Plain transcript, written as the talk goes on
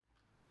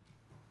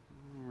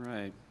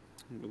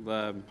We're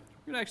going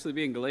to actually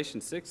be in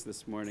Galatians 6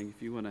 this morning.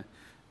 If you want to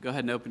go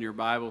ahead and open your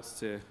Bibles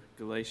to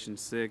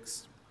Galatians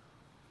 6.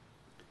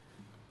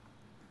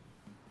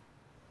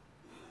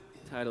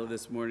 The title of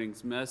this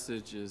morning's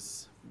message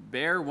is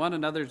Bear One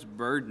Another's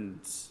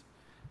Burdens.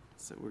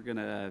 So we're going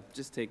to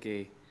just take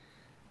a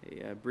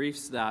brief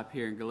stop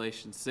here in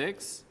Galatians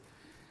 6.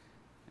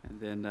 And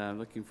then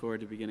looking forward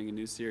to beginning a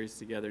new series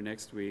together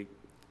next week.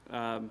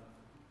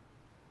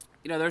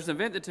 There's an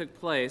event that took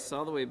place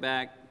all the way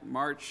back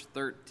March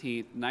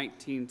 13th,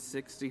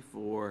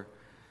 1964,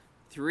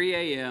 3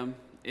 a.m.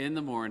 in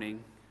the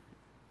morning.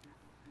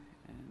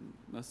 And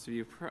most of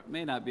you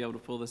may not be able to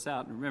pull this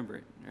out and remember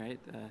it, right?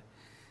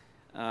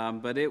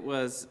 But it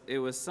was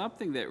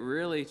something that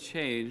really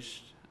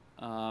changed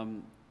a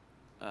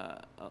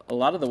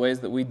lot of the ways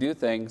that we do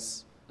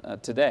things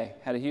today.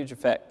 Had a huge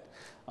effect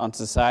on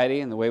society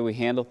and the way we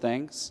handle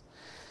things.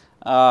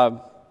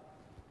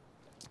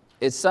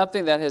 It's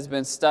something that has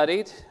been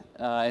studied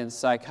in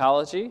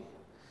psychology.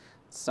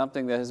 It's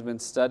something that has been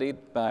studied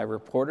by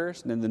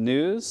reporters and in the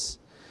news.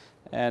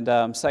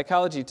 And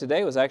Psychology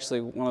Today was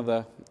actually one of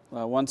the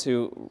ones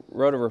who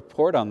wrote a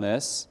report on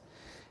this.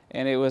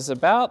 And it was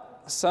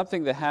about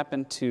something that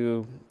happened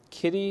to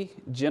Kitty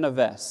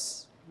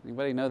Genovese.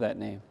 Anybody know that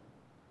name?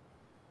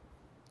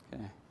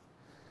 Okay.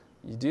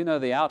 You do know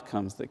the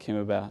outcomes that came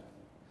about.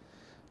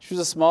 She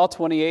was a small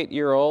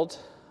 28-year-old,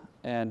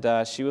 and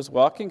she was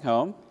walking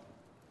home.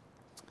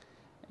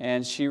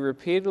 And she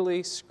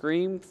repeatedly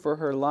screamed for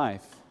her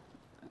life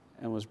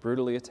and was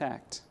brutally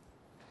attacked.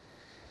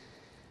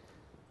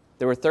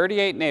 There were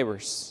 38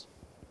 neighbors,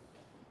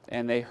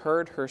 and they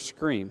heard her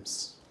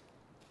screams.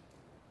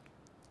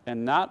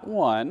 And not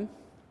one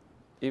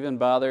even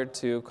bothered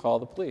to call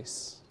the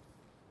police.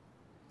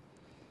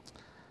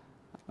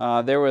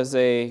 There was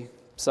a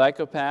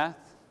psychopath.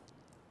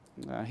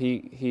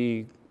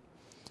 He,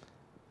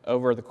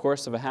 over the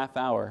course of a half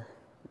hour,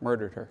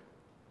 murdered her.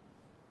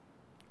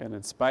 And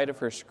in spite of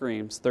her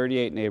screams,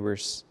 38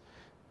 neighbors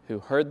who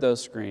heard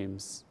those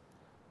screams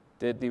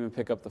didn't even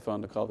pick up the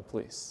phone to call the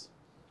police.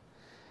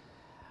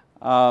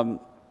 The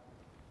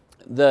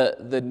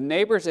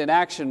neighbors in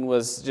action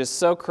was just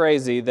so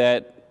crazy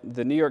that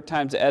the New York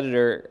Times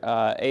editor,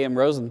 A.M.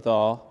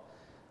 Rosenthal,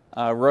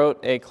 wrote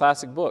a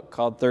classic book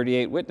called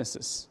 38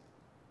 Witnesses.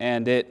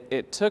 And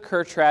it took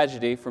her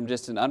tragedy from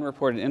just an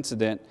unreported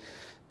incident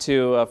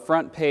to a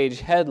front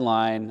page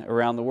headline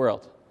around the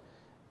world.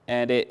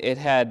 And it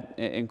had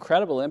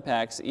incredible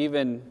impacts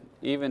even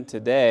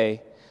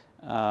today,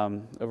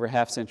 over a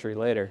half century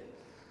later.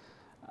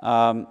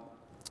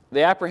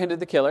 They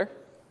apprehended the killer.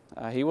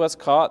 He was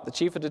caught. The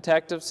chief of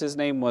detectives, his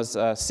name was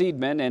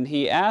Seidman, and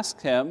he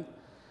asked him,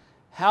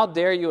 "How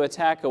dare you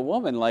attack a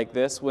woman like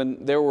this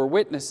when there were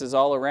witnesses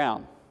all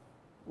around?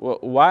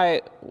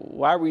 Why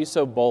were you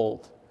so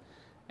bold?"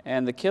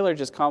 And the killer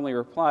just calmly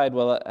replied,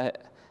 "Well,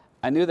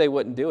 I knew they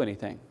wouldn't do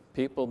anything.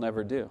 People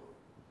never do."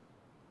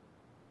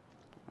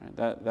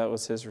 That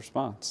was his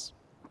response.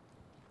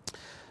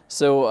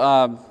 So,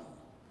 of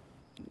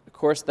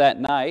course, that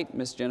night,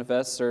 Miss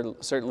Genovese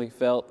certainly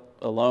felt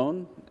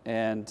alone,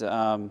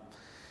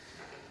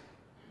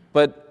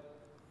 but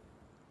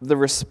the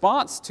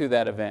response to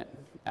that event,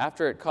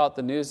 after it caught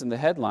the news in the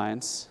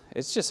headlines,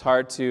 it's just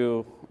hard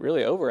to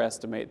really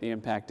overestimate the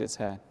impact it's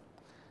had.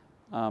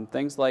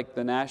 Things like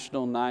the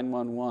National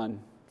 911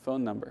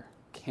 phone number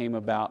came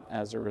about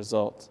as a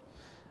result.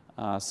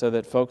 So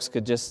that folks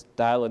could just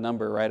dial a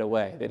number right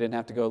away. They didn't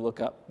have to go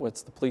look up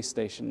what's the police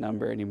station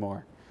number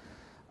anymore.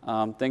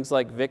 Things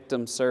like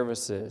victim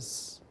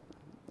services,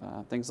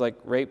 things like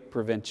rape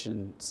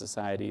prevention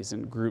societies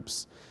and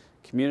groups,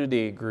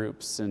 community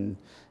groups and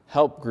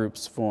help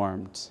groups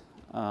formed,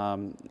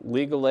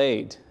 legal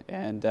aid,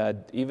 and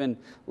even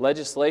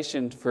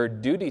legislation for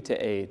duty to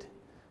aid,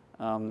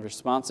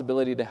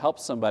 responsibility to help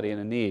somebody in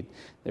a need.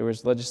 There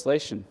was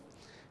legislation.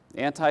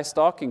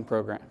 Anti-stalking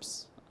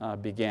programs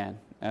began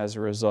as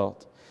a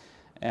result.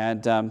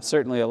 And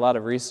certainly a lot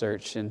of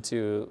research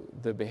into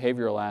the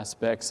behavioral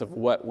aspects of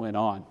what went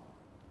on.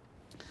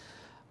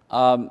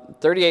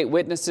 38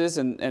 Witnesses,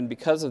 and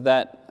because of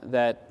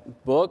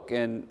that book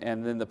and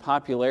then the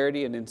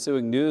popularity and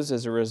ensuing news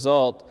as a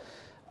result,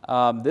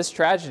 this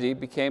tragedy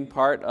became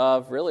part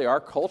of really our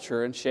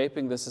culture and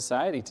shaping the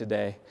society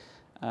today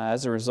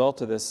as a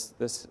result of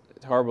this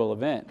horrible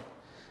event.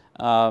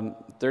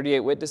 38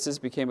 Witnesses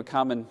became a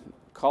common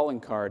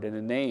calling card and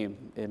a name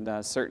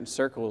in certain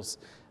circles.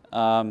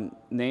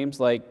 Names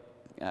like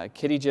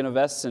Kitty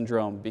Genovese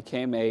syndrome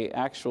became an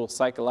actual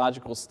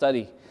psychological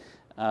study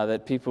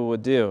that people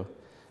would do.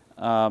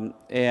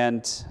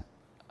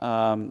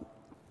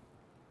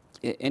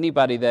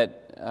 Anybody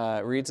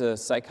that reads a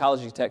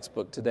psychology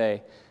textbook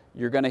today,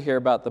 you're going to hear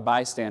about the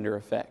bystander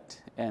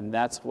effect. And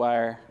that's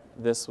where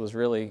this was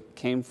really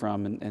came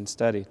from and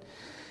studied.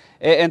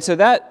 And so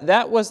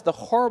that was the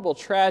horrible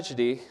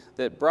tragedy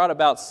that brought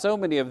about so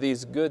many of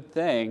these good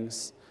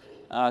things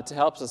to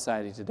help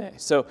society today.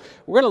 So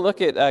we're going to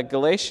look at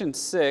Galatians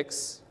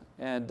 6,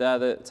 and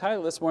the title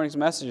of this morning's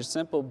message is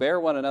simple: Bear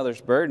one another's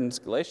burdens.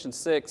 Galatians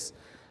 6,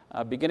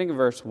 beginning of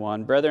verse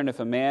 1, "Brethren, if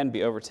a man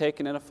be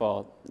overtaken in a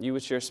fault, you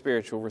which are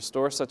spiritual,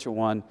 restore such a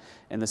one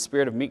in the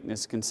spirit of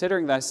meekness,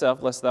 considering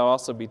thyself, lest thou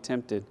also be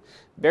tempted.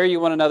 Bear you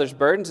one another's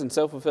burdens, and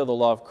so fulfill the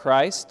law of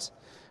Christ.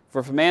 For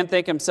if a man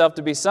think himself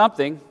to be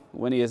something,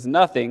 when he is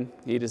nothing,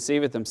 he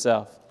deceiveth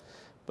himself.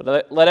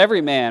 But let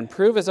every man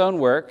prove his own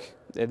work,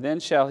 and then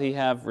shall he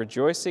have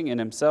rejoicing in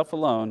himself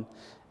alone,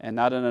 and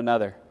not in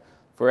another.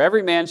 For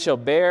every man shall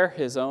bear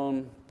his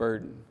own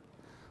burden."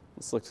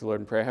 Let's look to the Lord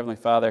in prayer. Heavenly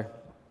Father,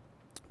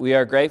 we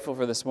are grateful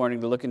for this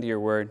morning to look into your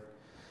word.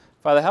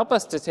 Father, help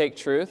us to take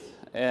truth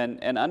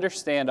and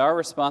understand our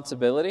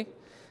responsibility,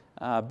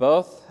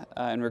 both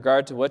in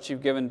regard to what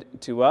you've given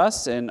to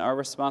us and our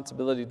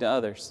responsibility to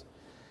others.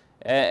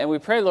 And we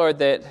pray, Lord,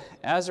 that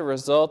as a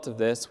result of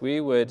this, we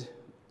would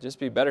just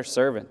be better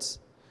servants.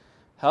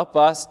 Help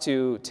us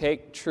to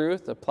take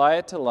truth, apply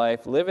it to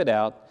life, live it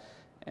out,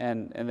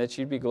 and that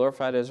you'd be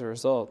glorified as a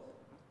result.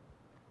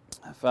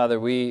 Father,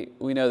 we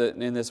know that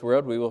in this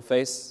world we will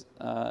face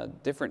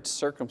different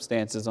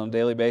circumstances on a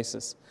daily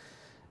basis.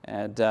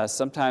 And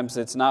sometimes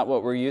it's not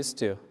what we're used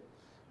to.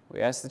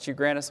 We ask that you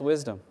grant us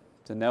wisdom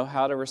to know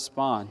how to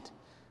respond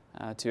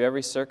to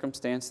every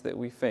circumstance that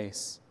we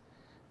face.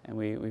 And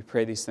we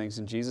pray these things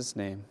in Jesus'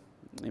 name.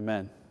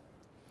 Amen.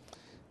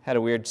 Had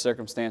a weird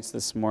circumstance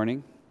this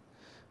morning.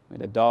 We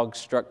had a dog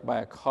struck by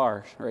a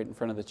car right in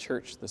front of the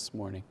church this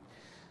morning.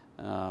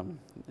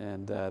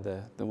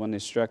 The one who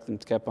struck them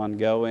kept on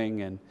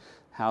going, and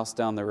house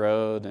down the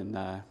road, and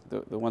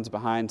the ones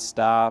behind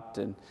stopped,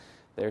 and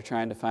they were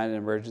trying to find an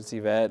emergency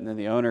vet, and then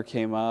the owner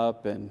came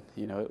up, and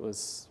it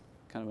was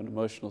kind of an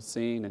emotional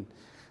scene, and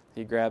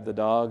he grabbed the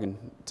dog and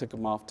took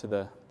him off to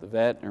the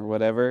vet or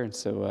whatever, and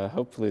so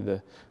hopefully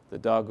the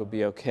dog will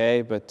be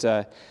okay, but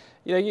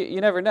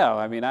you never know.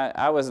 I mean,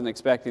 I wasn't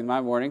expecting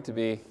my morning to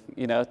be,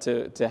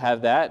 to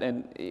have that,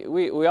 and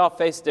we all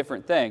face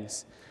different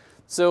things.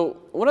 So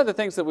one of the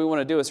things that we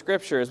want to do with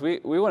Scripture is we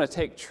want to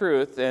take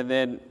truth and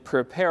then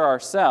prepare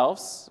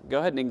ourselves, go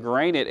ahead and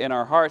ingrain it in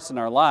our hearts and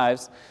our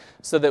lives,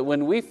 so that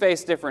when we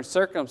face different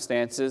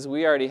circumstances,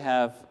 we already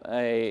have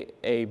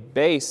a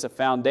base, a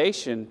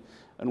foundation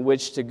on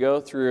which to go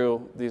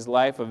through these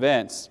life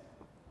events.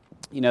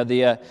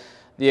 The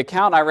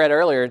account I read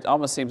earlier, it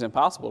almost seems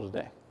impossible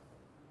today.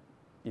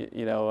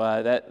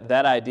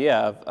 That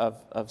idea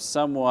of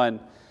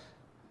someone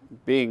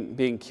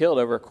being killed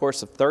over a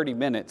course of 30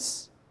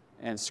 minutes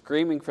and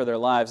screaming for their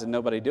lives and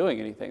nobody doing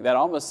anything. That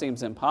almost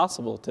seems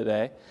impossible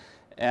today.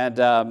 And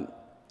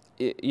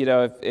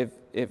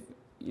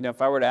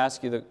if I were to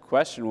ask you the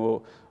question,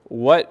 well,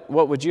 what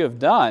would you have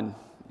done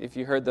if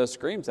you heard those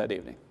screams that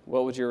evening?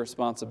 What would your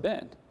response have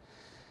been?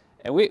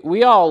 And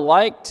we all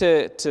like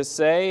to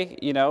say,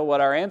 what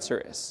our answer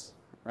is,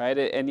 right?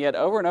 And yet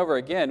over and over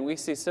again, we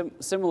see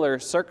similar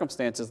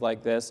circumstances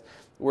like this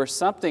where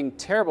something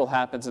terrible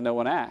happens and no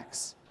one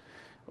acts.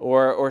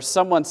 Or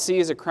someone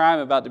sees a crime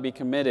about to be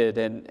committed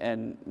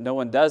and no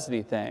one does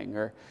anything.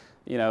 Or,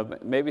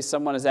 maybe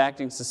someone is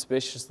acting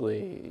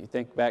suspiciously. You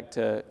think back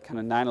to kind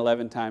of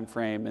 9/11 time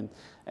frame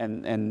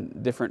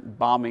and different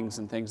bombings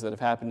and things that have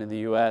happened in the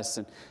U.S.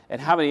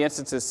 And how many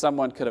instances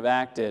someone could have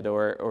acted,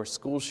 or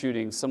school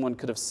shootings, someone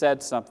could have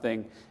said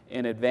something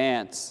in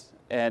advance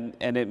and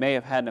it may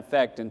have had an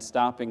effect in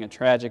stopping a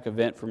tragic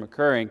event from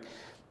occurring.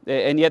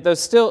 And yet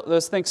those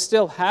things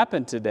still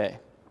happen today.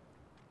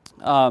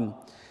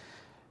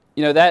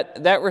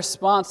 That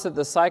response that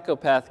the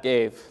psychopath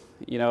gave,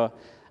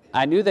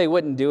 I knew they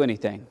wouldn't do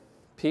anything.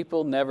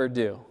 People never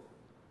do.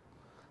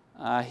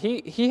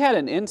 He had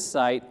an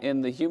insight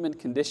in the human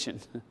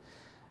condition,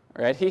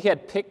 right? He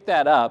had picked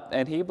that up,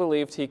 and he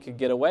believed he could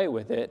get away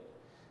with it,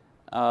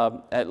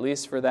 at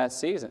least for that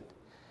season.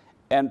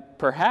 And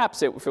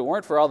perhaps if it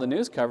weren't for all the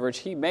news coverage,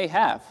 he may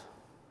have,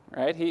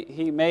 right?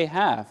 He may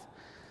have.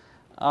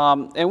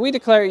 And we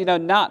declare,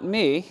 not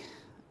me.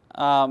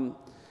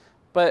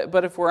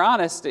 But if we're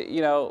honest,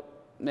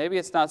 maybe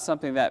it's not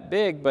something that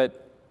big, but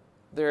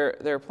there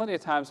are plenty of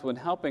times when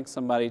helping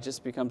somebody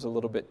just becomes a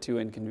little bit too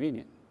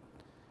inconvenient,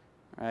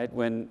 right?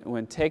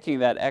 When taking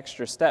that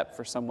extra step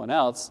for someone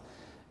else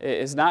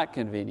is not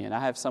convenient. I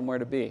have somewhere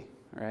to be,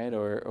 right?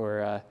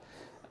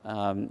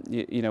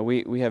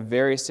 We have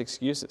various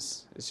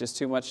excuses. It's just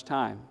too much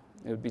time.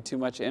 It would be too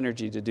much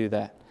energy to do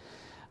that.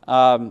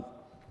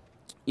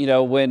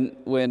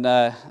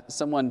 When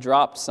someone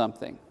drops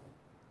something,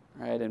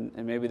 right,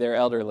 and maybe they're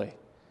elderly.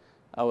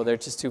 Oh, well, they're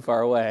just too far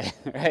away,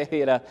 right?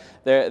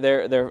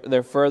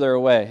 They're further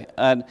away,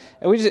 and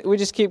we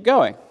just keep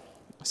going.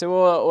 I say,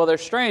 well, they're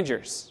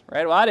strangers,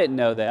 right? Well, I didn't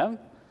know them.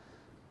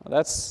 Well,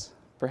 that's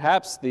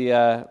perhaps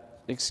the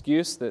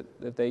excuse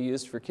that they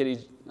used for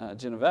Kitty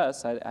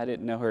Genovese. I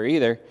didn't know her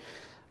either,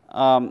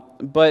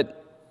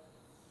 but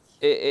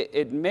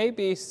it may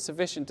be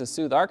sufficient to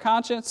soothe our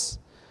conscience,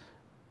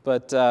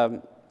 but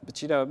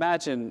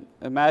imagine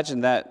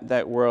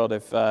that world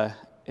if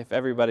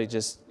everybody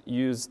just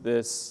used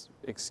this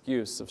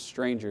excuse of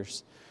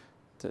strangers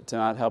to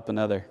not help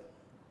another.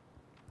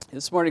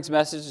 This morning's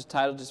message is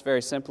titled just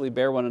very simply,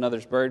 Bear One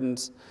Another's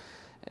Burdens.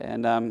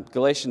 And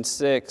Galatians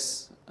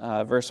 6,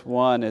 verse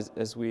 1,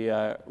 as we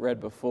read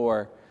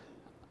before,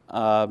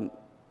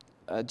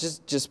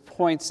 just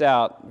points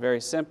out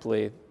very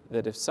simply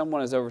that if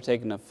someone has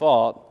overtaken a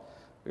fault,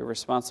 we have a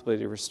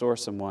responsibility to restore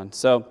someone.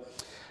 So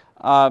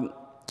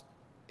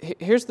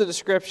here's the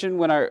description.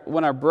 When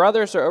our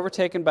brothers are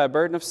overtaken by a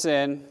burden of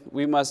sin,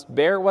 we must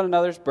bear one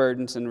another's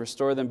burdens and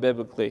restore them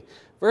biblically.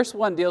 Verse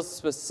 1 deals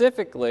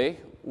specifically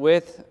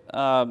with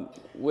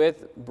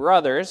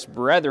brothers,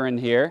 brethren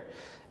here.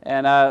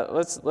 And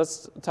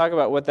let's talk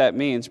about what that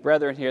means.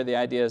 Brethren here, the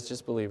idea is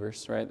just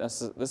believers, right?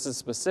 This is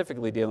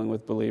specifically dealing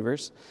with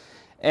believers.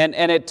 And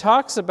it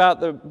talks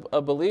about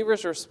a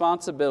believer's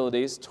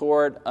responsibilities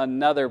toward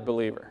another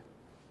believer.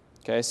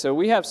 Okay, so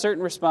we have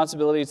certain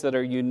responsibilities that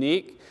are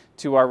unique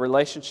to our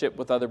relationship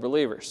with other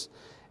believers.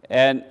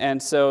 And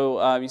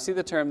so you see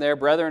the term there,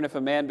 brethren, if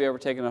a man be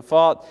overtaken in a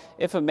fault.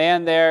 If a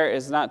man there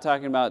is not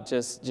talking about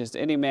just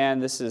any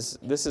man, this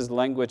is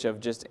language of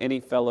just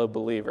any fellow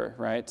believer,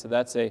 right? So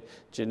that's a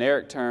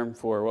generic term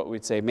for what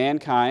we'd say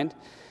mankind.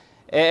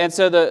 And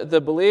so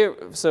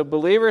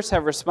believers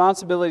have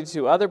responsibility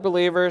to other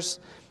believers,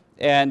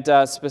 and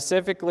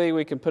specifically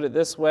we can put it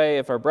this way: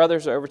 if our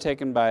brothers are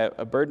overtaken by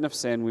a burden of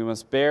sin, we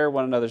must bear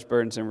one another's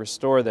burdens and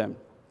restore them.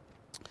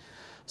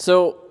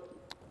 So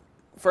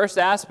first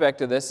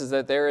aspect of this is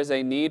that there is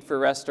a need for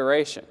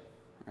restoration.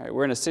 Right?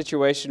 We're in a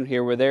situation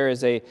here where there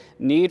is a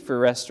need for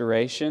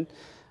restoration.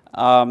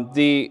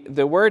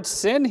 The word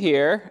sin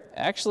here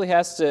actually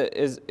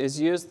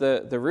is used,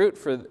 the root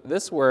for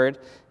this word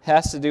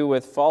has to do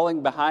with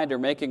falling behind or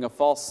making a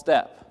false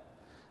step.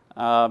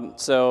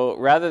 So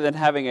rather than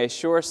having a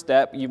sure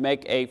step, you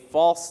make a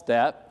false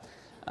step.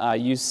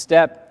 You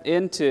step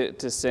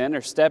into sin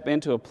or step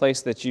into a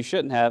place that you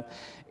shouldn't have.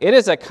 It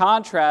is a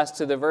contrast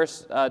to the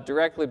verse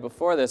directly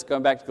before this,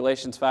 going back to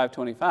Galatians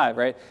 5:25,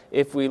 right?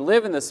 If we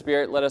live in the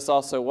Spirit, let us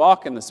also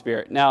walk in the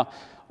Spirit. Now,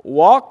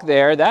 walk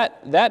there,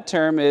 that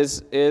term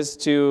is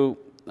to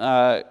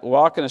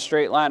walk in a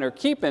straight line or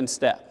keep in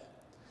step.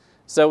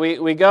 So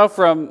we go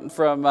from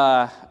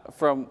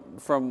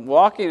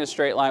walking in a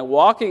straight line,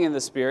 walking in the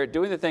Spirit,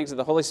 doing the things that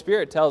the Holy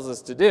Spirit tells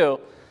us to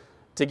do,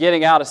 to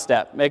getting out of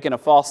step, making a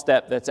false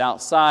step that's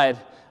outside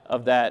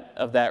of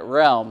that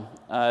realm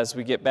as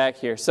we get back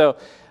here. So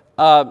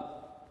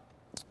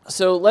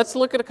let's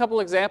look at a couple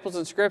examples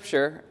in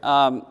Scripture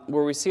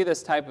where we see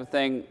this type of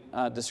thing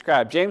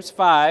described. James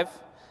 5,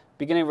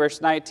 beginning verse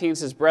 19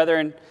 says,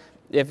 "Brethren,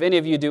 if any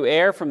of you do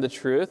err from the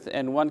truth,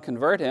 and one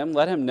convert him,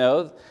 let him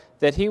know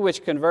that he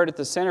which converteth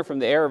the sinner from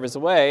the error of his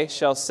way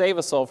shall save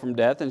a soul from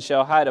death, and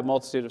shall hide a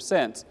multitude of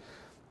sins."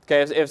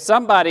 Okay, if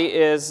somebody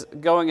is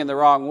going in the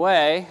wrong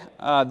way,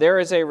 there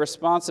is a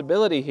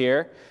responsibility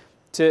here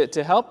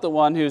to help the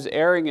one who's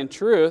erring in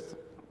truth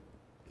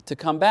to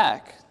come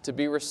back, to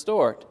be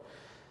restored.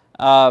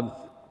 And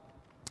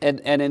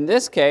in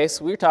this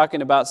case, we're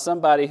talking about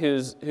somebody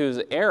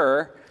whose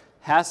error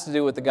has to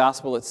do with the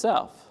gospel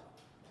itself.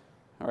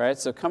 All right,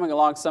 so coming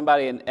along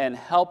somebody and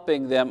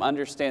helping them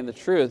understand the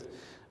truth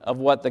of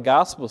what the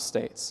gospel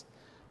states.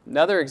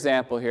 Another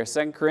example here,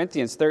 2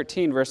 Corinthians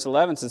 13, verse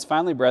 11 says,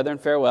 "Finally, brethren,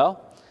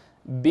 farewell.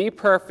 Be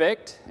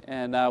perfect."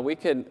 And we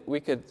could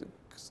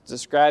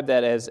describe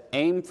that as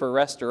aim for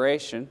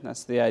restoration.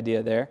 That's the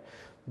idea there.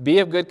 "Be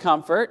of good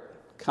comfort.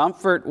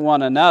 Comfort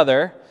one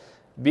another.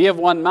 Be of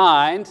one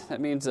mind."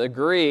 That means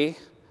agree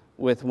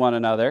with one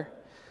another.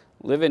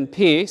 "Live in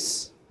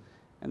peace,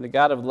 and the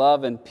God of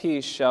love and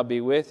peace shall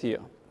be with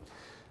you."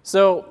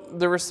 So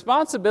the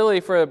responsibility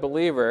for a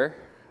believer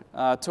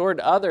toward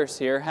others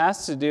here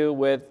has to do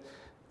with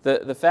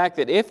the fact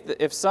that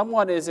if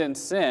someone is in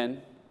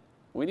sin,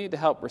 we need to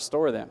help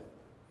restore them.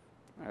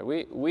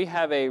 Right? We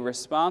have a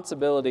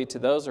responsibility to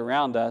those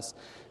around us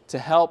to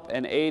help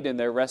and aid in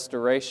their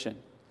restoration.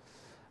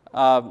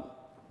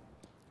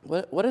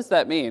 What does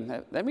that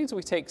mean? That means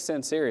we take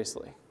sin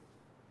seriously.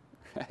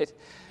 Right?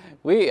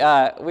 We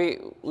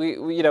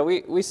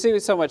see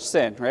so much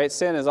sin, right?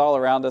 Sin is all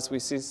around us. We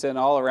see sin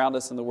all around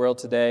us in the world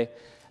today.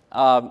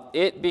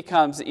 It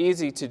becomes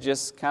easy to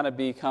just kind of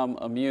become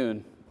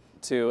immune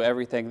to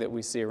everything that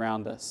we see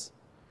around us,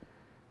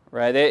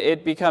 right?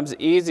 It becomes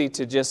easy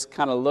to just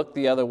kind of look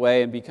the other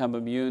way and become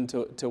immune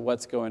to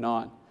what's going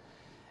on.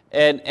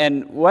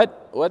 And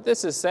what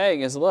this is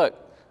saying is, look,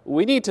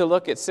 we need to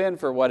look at sin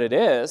for what it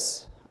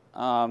is.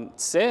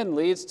 Sin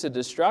leads to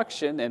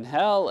destruction and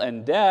hell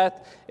and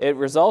death. It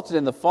resulted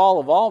in the fall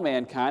of all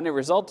mankind. It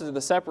resulted in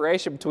the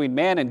separation between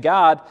man and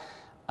God.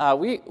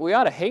 We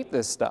ought to hate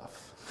this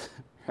stuff.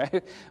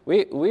 Right?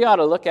 We ought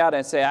to look out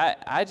and say,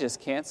 I just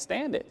can't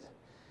stand it.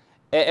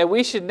 And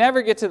we should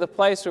never get to the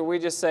place where we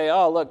just say,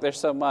 oh, look, there's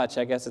so much,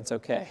 I guess it's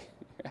okay.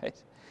 Right?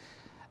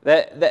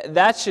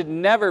 That should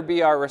never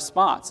be our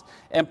response.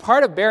 And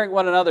part of bearing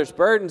one another's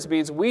burdens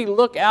means we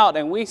look out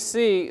and we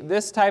see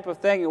this type of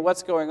thing and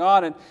what's going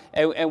on,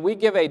 and we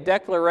give a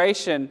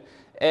declaration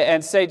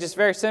and say just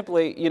very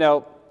simply,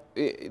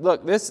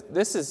 look, this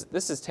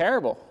is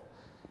terrible.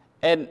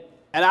 And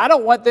I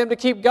don't want them to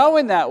keep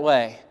going that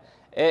way.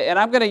 And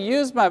I'm going to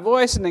use my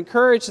voice and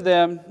encourage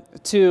them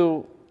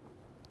to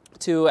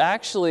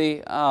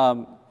actually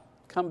come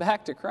Come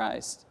back to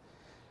Christ.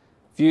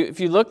 If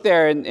you look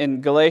there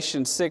in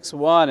Galatians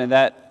 6:1 and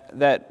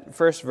that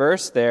first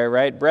verse there,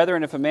 right?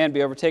 Brethren, if a man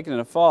be overtaken in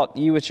a fault,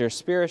 ye which are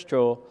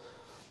spiritual,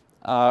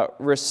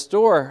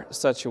 restore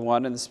such a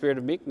one in the spirit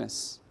of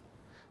meekness.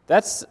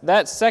 That's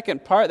that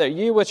second part there,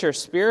 ye which are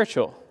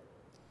spiritual.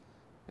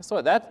 Guess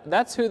what?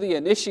 That's who the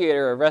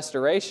initiator of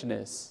restoration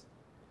is.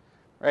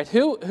 Right?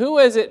 Who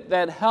is it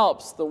that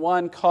helps the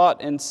one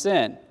caught in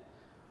sin?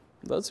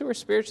 Those who are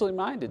spiritually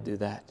minded do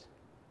that.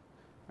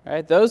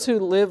 Right? Those who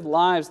live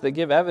lives that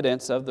give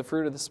evidence of the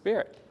fruit of the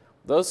Spirit.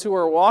 Those who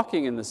are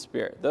walking in the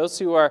Spirit. Those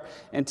who are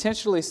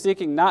intentionally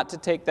seeking not to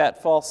take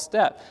that false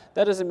step.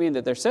 That doesn't mean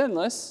that they're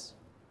sinless.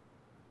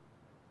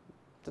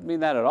 Doesn't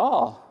mean that at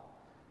all.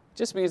 It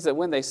just means that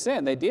when they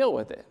sin, they deal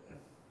with it.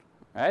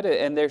 Right?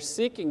 And they're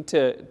seeking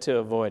to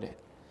avoid it.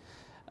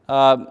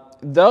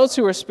 Those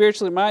who are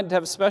spiritually minded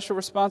have a special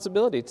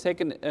responsibility to take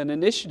an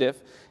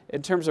initiative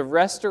in terms of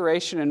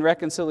restoration and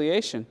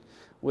reconciliation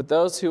with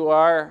those who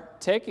are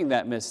taking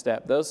that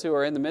misstep, those who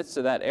are in the midst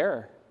of that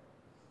error.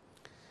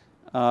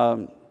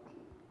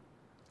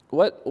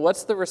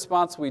 What's the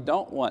response we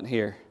don't want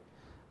here?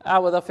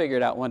 Well, they'll figure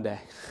it out one day.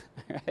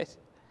 Right?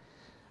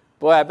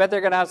 Boy, I bet they're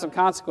going to have some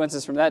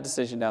consequences from that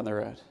decision down the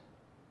road.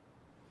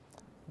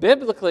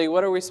 Biblically,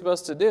 what are we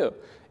supposed to do?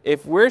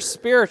 If we're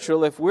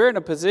spiritual, if we're in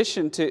a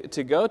position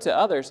to go to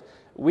others,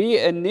 we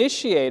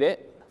initiate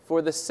it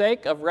for the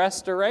sake of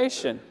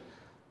restoration,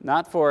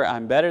 not for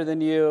I'm better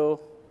than you,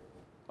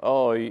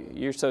 oh,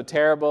 you're so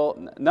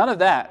terrible. None of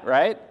that,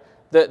 right?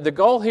 The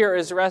goal here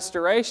is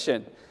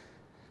restoration.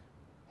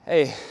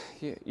 Hey,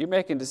 you're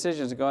making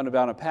decisions and going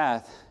about a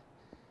path,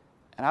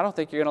 and I don't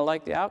think you're going to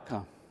like the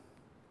outcome.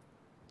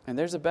 And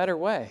there's a better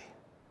way.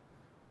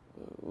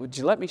 Would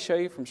you let me show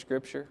you from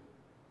Scripture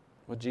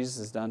what Jesus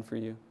has done for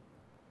you?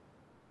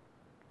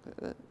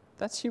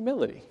 That's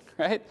humility,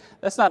 right?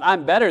 That's not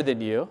I'm better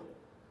than you.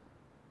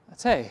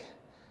 That's, hey,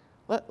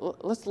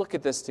 let's look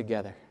at this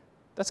together.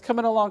 That's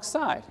coming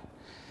alongside.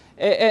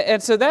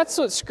 And so that's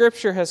what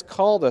Scripture has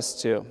called us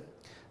to.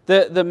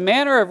 The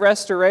manner of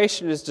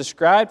restoration is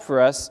described for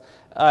us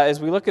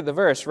as we look at the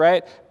verse,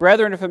 right?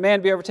 Brethren, if a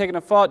man be overtaken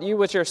in fault, you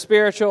which are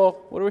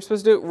spiritual, what are we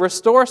supposed to do?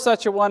 Restore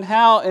such a one,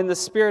 how? In the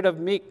spirit of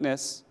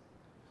meekness,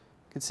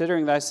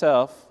 considering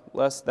thyself,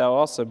 lest thou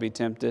also be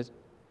tempted.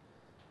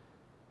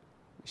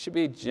 We should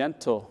be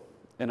gentle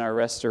in our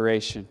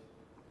restoration.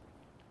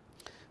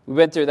 We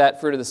went through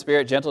that fruit of the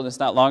Spirit, gentleness,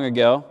 not long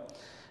ago.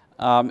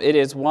 It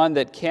is one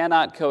that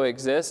cannot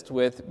coexist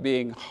with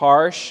being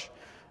harsh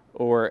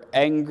or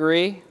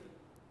angry.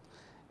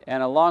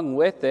 And along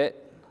with it,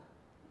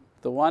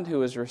 the one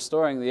who is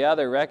restoring the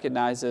other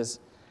recognizes,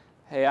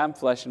 hey, I'm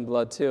flesh and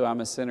blood too.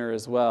 I'm a sinner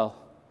as well.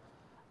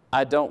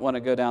 I don't want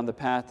to go down the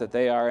path that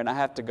they are, and I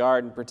have to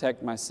guard and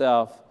protect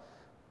myself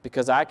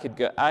because I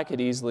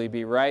could easily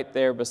be right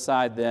there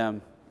beside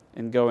them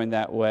in going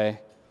that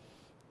way.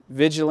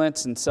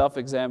 Vigilance and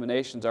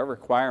self-examinations are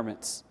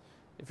requirements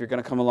if you're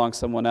going to come along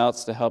someone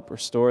else to help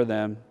restore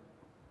them.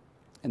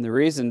 And the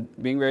reason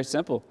being very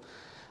simple.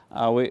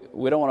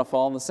 We don't want to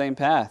fall in the same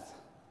path.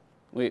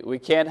 We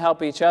can't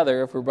help each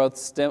other if we're both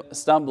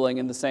stumbling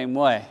in the same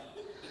way.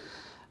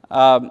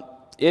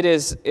 It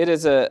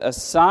is a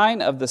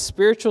sign of the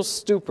spiritual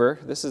stupor.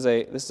 This is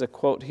a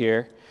quote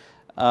here.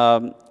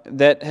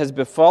 That has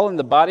befallen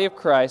the body of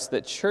Christ,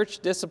 that church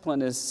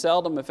discipline is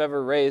seldom, if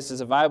ever, raised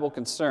as a viable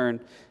concern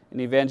in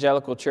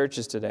evangelical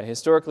churches today.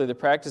 Historically, the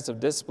practice of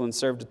discipline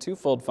served a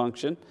twofold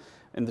function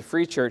in the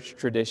free church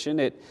tradition.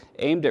 It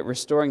aimed at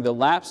restoring the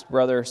lapsed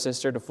brother or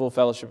sister to full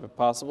fellowship if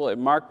possible. It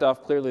marked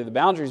off clearly the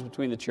boundaries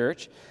between the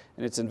church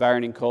and its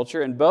environing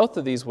culture. In both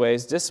of these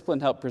ways, discipline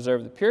helped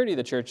preserve the purity of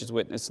the church's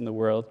witness in the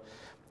world.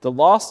 The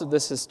loss of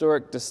this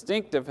historic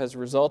distinctive has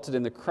resulted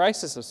in the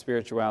crisis of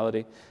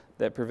spirituality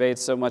that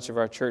pervades so much of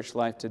our church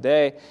life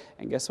today.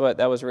 And guess what?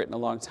 That was written a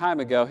long time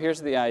ago.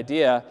 Here's the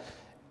idea.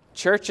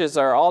 Churches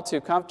are all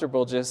too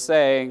comfortable just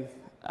saying,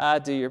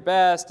 do your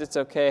best, it's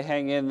okay,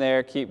 hang in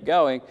there, keep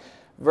going,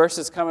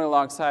 versus coming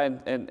alongside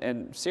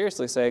and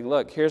seriously saying,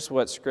 look, here's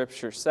what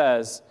Scripture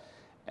says,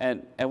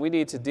 and we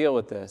need to deal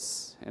with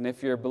this. And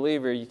if you're a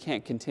believer, you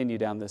can't continue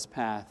down this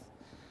path.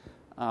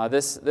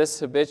 This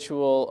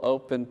habitual,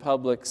 open,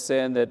 public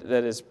sin that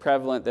is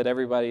prevalent, that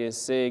everybody is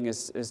seeing,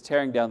 is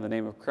tearing down the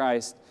name of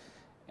Christ.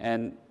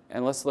 And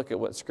let's look at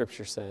what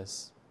Scripture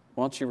says.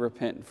 Won't you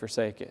repent and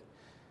forsake it?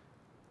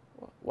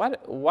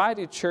 Why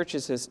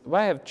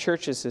have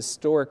churches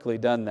historically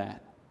done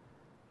that?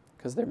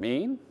 Because they're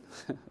mean?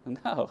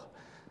 No.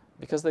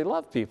 Because they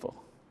love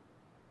people.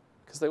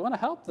 Because they want to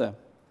help them.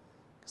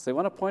 Because they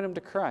want to point them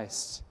to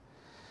Christ.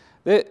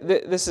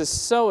 This is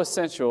so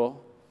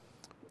essential.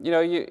 You know,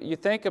 you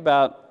think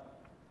about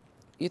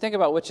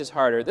which is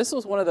harder. This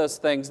was one of those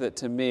things that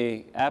to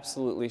me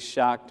absolutely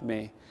shocked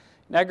me.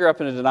 And I grew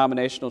up in a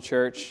denominational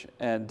church,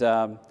 and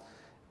growing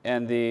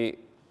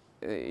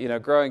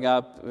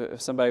up,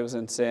 if somebody was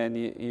in sin,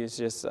 you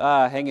just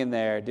hang in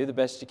there, do the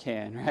best you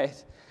can,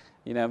 right?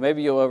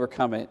 Maybe you'll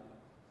overcome it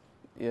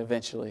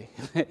eventually.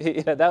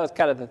 That was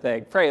kind of the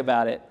thing. Pray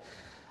about it.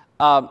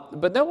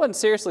 But no one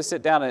seriously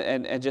sit down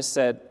and just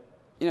said,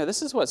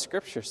 this is what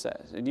Scripture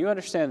says, and you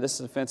understand this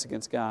is an offense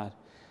against God.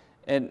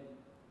 And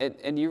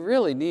you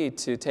really need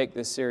to take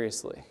this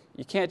seriously.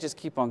 You can't just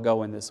keep on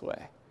going this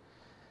way.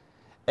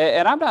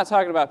 And I'm not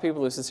talking about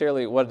people who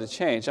sincerely wanted to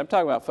change. I'm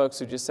talking about folks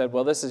who just said,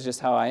 well, this is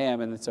just how I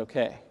am, and it's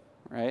okay,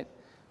 right?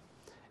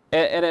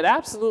 And it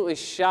absolutely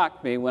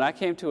shocked me when I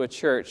came to a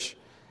church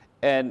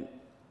and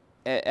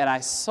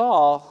I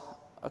saw,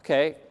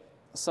 okay,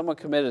 someone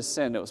committed a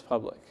sin that was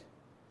public.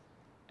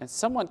 And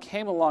someone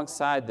came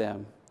alongside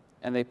them,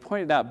 and they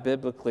pointed out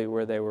biblically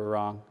where they were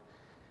wrong.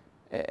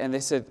 And they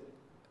said,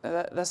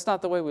 that's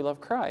not the way we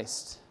love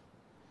Christ.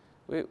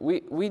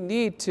 We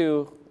need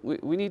to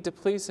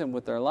please Him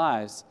with our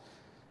lives.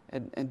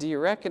 And do you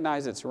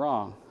recognize it's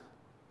wrong?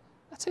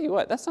 I tell you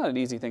what, that's not an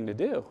easy thing to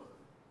do.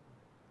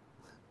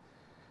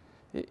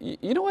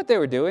 You know what they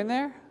were doing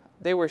there?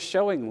 They were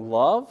showing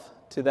love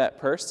to that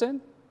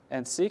person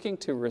and seeking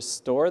to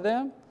restore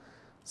them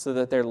so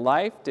that their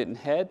life didn't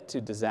head to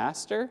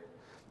disaster.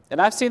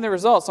 And I've seen the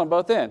results on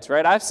both ends,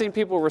 right? I've seen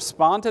people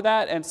respond to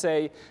that and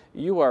say,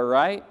 you are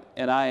right,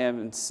 and I am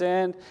in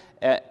sin,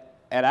 and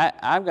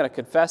I'm going to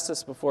confess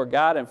this before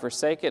God and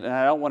forsake it, and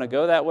I don't want to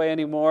go that way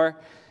anymore.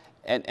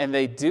 And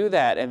they do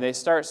that, and they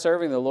start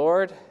serving the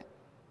Lord,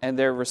 and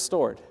they're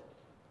restored.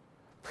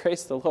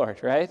 Praise the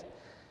Lord, right?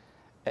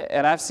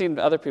 And I've seen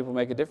other people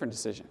make a different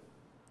decision.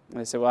 And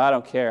they say, well, I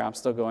don't care. I'm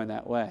still going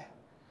that way.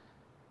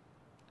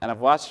 And I've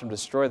watched them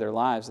destroy their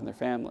lives and their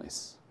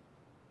families.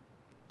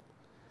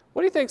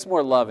 What do you think is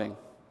more loving?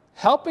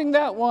 Helping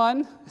that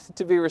one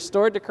to be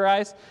restored to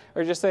Christ,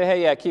 or just say,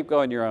 hey, yeah, keep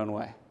going your own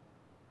way?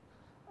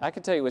 I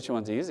can tell you which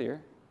one's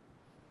easier.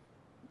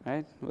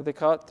 Right? What do they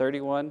call it?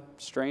 31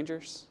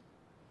 strangers?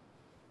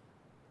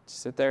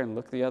 Just sit there and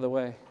look the other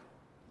way.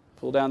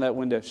 Pull down that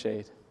window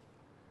shade.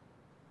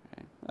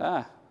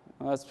 Right?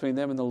 Well, that's between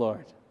them and the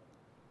Lord.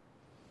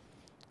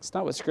 It's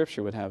not what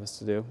Scripture would have us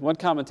to do. One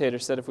commentator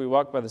said, if we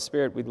walk by the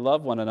Spirit, we'd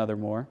love one another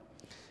more.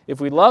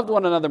 If we loved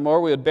one another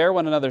more, we would bear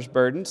one another's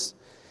burdens.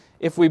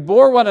 If we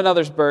bore one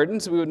another's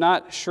burdens, we would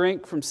not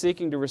shrink from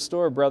seeking to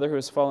restore a brother who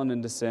has fallen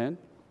into sin.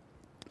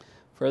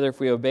 Further,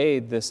 if we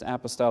obeyed this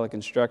apostolic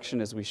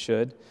instruction as we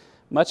should,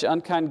 much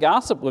unkind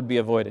gossip would be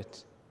avoided,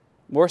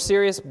 more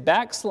serious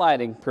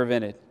backsliding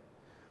prevented,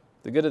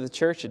 the good of the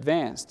church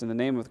advanced, and the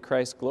name of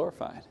Christ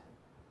glorified.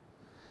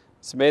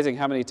 It's amazing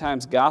how many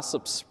times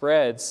gossip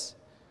spreads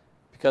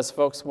because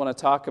folks want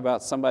to talk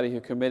about somebody who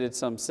committed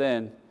some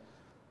sin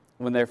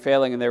when they're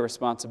failing in their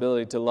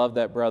responsibility to love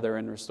that brother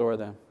and restore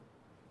them.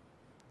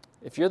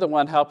 If you're the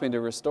one helping to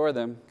restore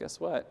them, guess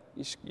what?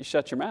 You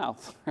shut your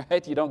mouth,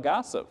 right? You don't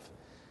gossip.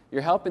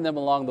 You're helping them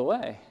along the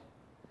way.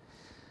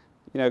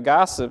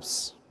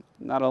 Gossips,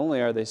 not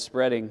only are they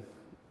spreading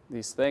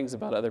these things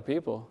about other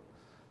people,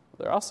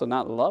 they're also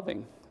not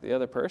loving the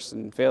other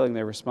person, failing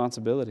their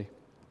responsibility.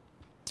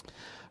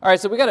 All right,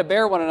 so we got to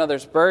bear one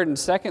another's burden.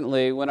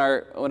 Secondly, when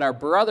our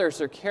brothers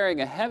are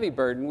carrying a heavy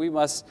burden, we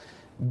must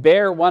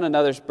bear one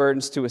another's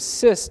burdens to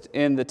assist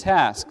in the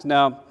task.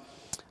 Now,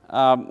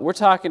 we're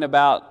talking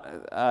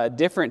about a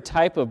different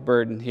type of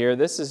burden here.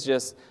 This is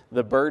just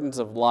the burdens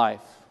of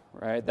life,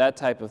 right? That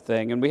type of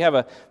thing. And we have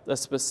a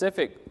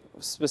specific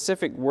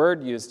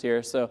word used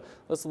here. So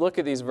let's look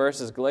at these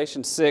verses.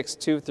 Galatians 6,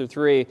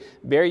 2-3.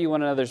 Bear you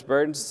one another's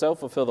burdens, so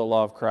fulfill the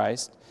law of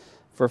Christ.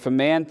 For if a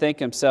man think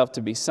himself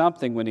to be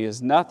something when he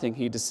is nothing,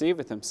 he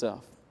deceiveth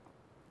himself.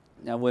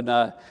 Now, when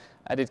I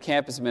did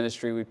campus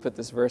ministry, we put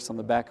this verse on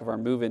the back of our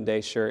move-in day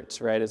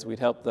shirts, right, as we'd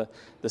help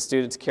the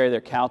students carry their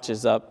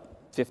couches up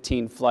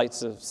 15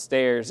 flights of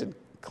stairs in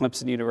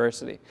Clemson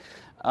University.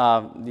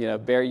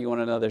 Bear you one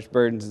another's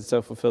burdens and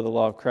so fulfill the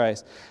law of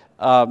Christ.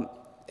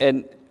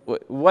 And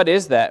what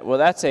is that? Well,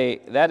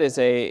 that is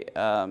a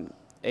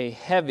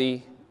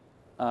heavy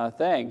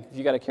thing. If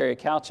you got to carry a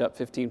couch up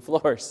 15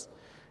 floors,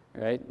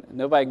 right?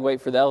 Nobody can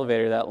wait for the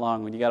elevator that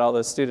long when you got all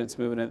those students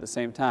moving at the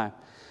same time.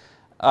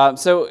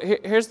 So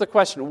here's the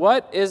question.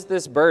 What is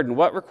this burden?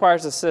 What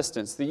requires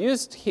assistance?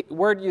 The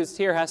word used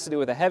here has to do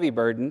with a heavy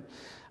burden.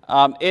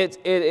 It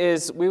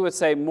is, we would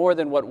say, more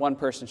than what one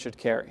person should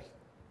carry.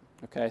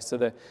 Okay, so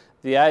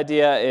the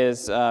idea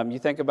is you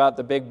think about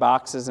the big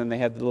boxes and they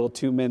have the little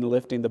two men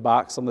lifting the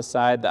box on the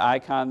side, the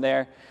icon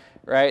there,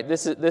 right?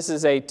 This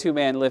is a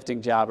two-man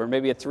lifting job, or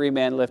maybe a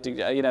three-man lifting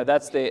job.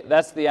 That's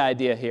the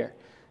idea here.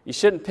 You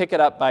shouldn't pick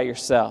it up by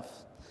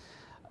yourself.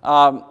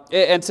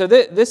 And so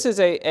this is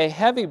a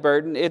heavy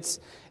burden.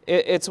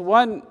 It's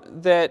one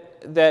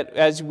that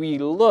as we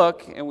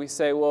look and we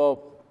say,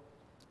 well,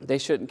 they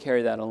shouldn't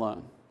carry that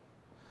alone.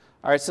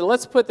 All right, so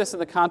let's put this in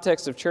the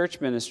context of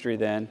church ministry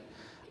then.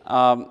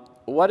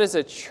 What is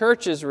a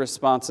church's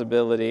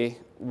responsibility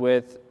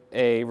with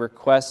a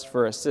request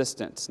for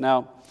assistance?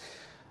 Now,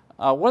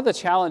 one of the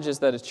challenges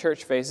that a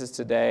church faces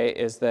today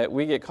is that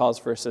we get calls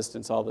for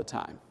assistance all the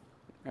time.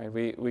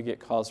 Right? We get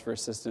calls for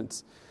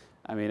assistance.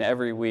 I mean,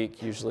 every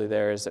week, usually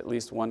there is at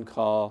least one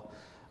call.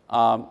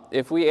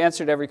 If we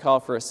answered every call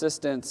for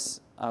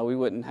assistance, we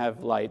wouldn't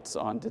have lights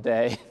on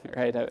today,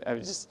 right? I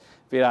just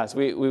be honest,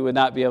 we would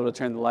not be able to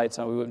turn the lights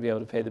on. We wouldn't be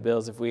able to pay the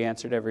bills if we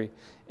answered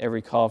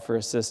every call for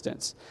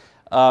assistance.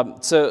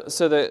 So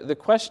the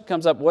question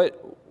comes up,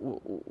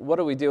 what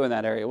do we do in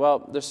that area?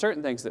 Well, there's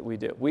certain things that we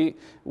do.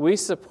 We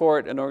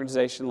support an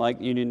organization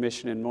like Union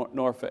Mission in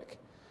Norfolk,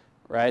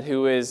 right,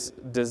 who is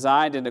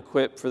designed and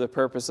equipped for the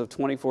purpose of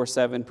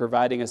 24/7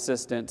 providing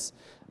assistance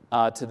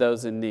to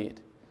those in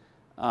need.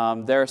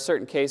 There are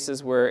certain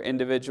cases where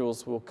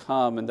individuals will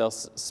come and they'll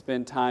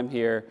spend time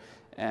here,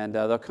 and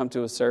they'll come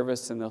to a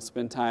service and they'll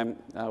spend time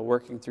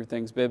working through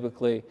things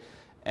biblically,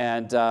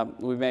 and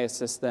we may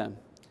assist them.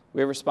 We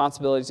have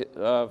responsibility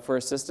for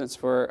assistance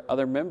for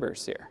other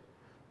members here.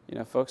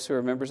 Folks who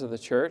are members of the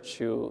church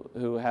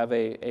who have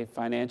a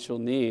financial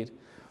need,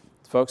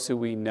 folks who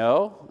we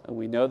know, and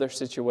we know their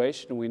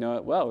situation, and we know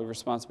it well. We have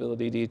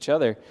responsibility to each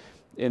other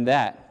in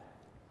that.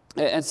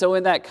 And so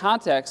in that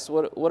context,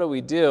 what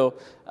do?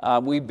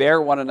 We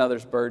bear one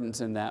another's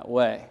burdens in that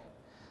way.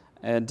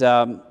 And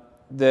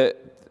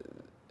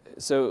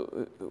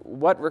so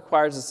what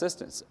requires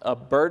assistance? A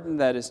burden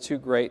that is too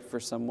great for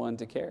someone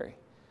to carry.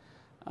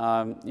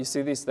 You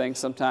see these things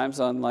sometimes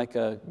on like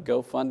a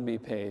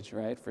GoFundMe page,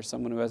 right, for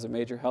someone who has a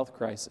major health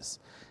crisis,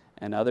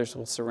 and others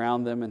will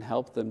surround them and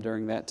help them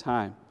during that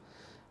time.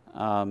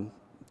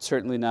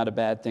 Certainly not a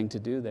bad thing to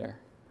do there,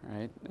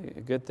 right?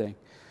 A good thing.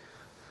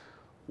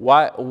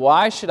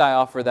 Why should I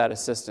offer that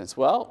assistance?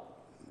 Well,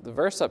 the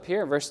verse up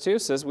here, verse 2,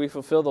 says we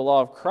fulfill the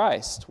law of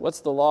Christ.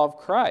 What's the law of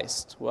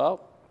Christ?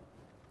 Well,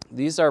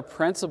 these are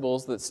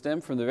principles that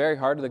stem from the very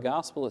heart of the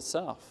gospel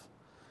itself.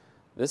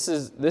 This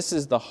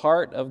is the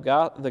heart of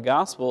the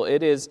gospel.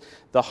 It is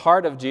the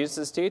heart of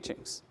Jesus'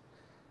 teachings.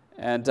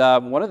 And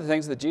one of the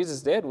things that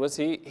Jesus did was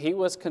he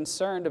was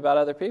concerned about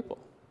other people.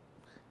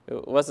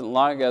 It wasn't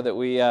long ago that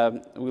we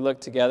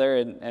looked together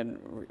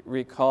and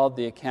recalled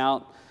the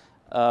account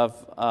of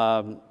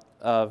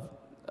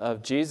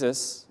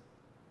Jesus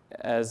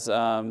as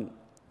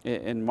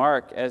in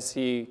Mark, as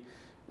he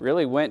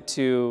really went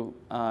to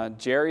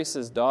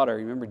Jairus' daughter.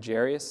 You remember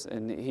Jairus?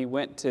 And he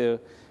went to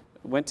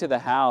the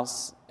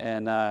house,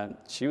 and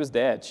she was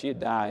dead. She had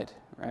died,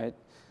 right?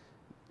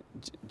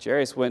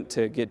 Jairus went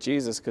to get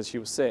Jesus because she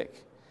was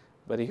sick,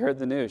 but he heard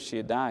the news. She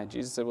had died.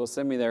 Jesus said, well,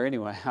 send me there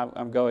anyway.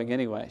 I'm going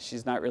anyway.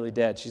 She's not really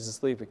dead. She's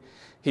asleep.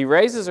 He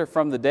raises her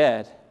from the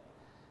dead,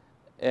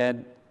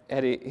 and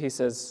he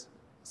says,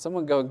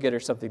 someone go and get her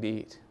something to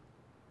eat.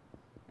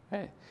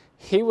 Right?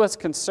 He was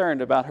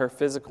concerned about her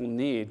physical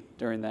need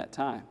during that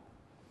time.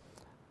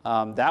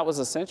 That was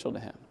essential to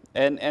him.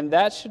 And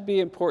that should be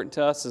important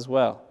to us as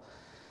well.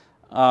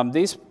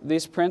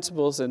 These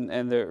principles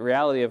and the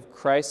reality of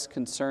Christ's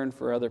concern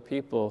for other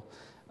people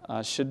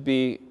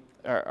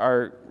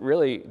are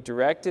really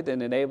directed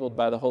and enabled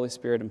by the Holy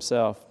Spirit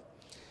himself,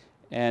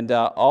 and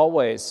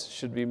always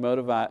should be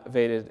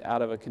motivated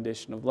out of a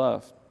condition of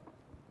love.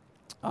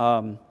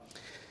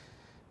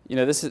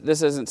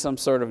 This isn't some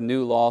sort of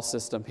new law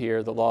system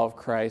here, the law of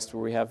Christ,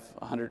 where we have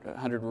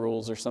 100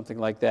 rules or something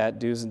like that,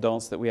 do's and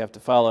don'ts that we have to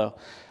follow.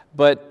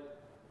 But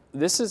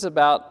this is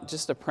about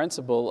just a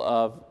principle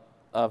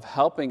of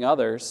helping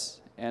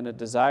others and a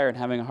desire and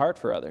having a heart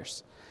for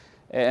others.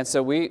 And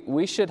so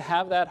we should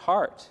have that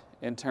heart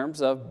in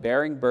terms of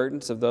bearing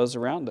burdens of those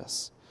around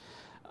us.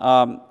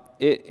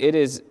 It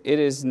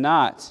is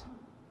not,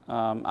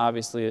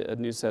 obviously, a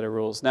new set of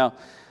rules. Now,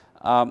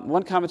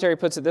 one commentary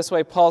puts it this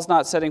way: Paul's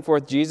not setting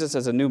forth Jesus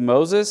as a new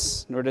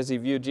Moses, nor does he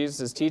view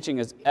Jesus' teaching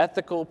as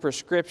ethical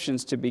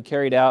prescriptions to be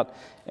carried out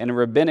in a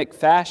rabbinic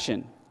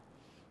fashion.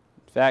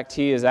 In fact,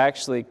 he is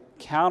actually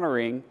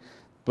countering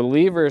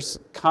believers'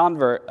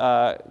 converts,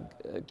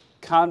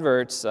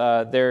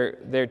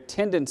 their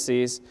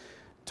tendencies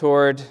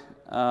toward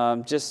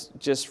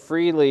just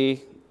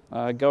freely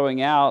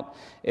going out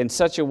in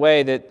such a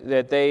way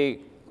that they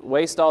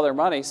waste all their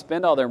money,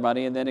 spend all their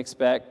money, and then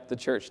expect the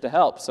church to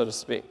help, so to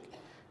speak.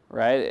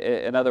 Right?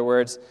 In other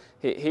words,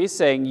 he's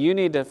saying you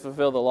need to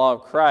fulfill the law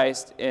of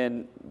Christ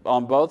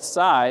on both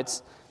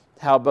sides,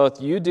 how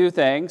both you do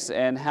things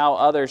and how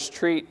others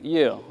treat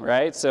you,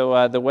 right?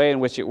 So the way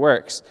in which it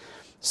works.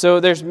 So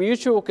there's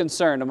mutual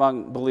concern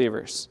among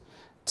believers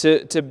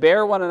to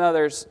bear one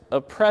another's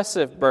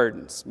oppressive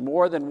burdens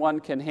more than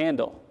one can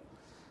handle.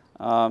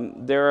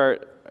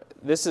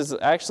 This is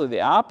actually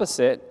the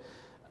opposite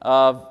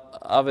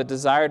of a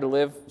desire to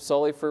live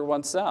solely for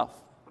oneself.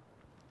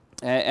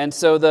 And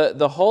so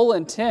the whole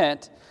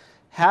intent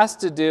has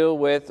to do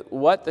with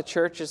what the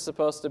church is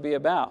supposed to be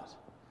about.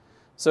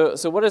 So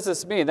what does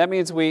this mean? That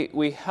means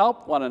we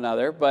help one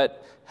another,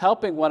 but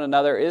helping one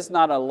another is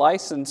not a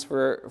license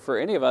for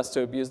any of us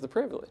to abuse the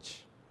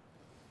privilege.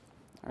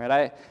 All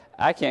right,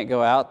 I can't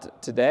go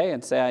out today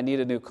and say I need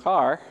a new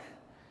car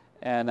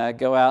and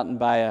go out and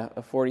buy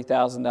a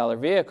 $40,000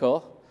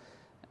 vehicle,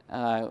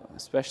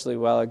 especially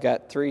while I've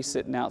got 3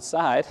 sitting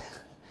outside,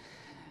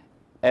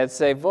 and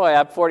say, boy,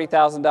 I'm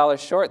 $40,000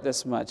 short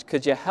this much.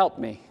 Could you help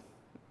me?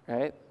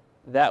 Right?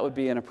 That would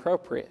be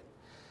inappropriate.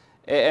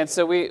 And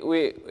so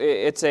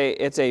it's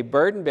a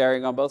burden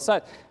bearing on both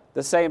sides.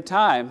 the same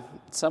time,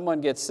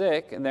 someone gets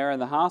sick and they're in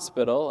the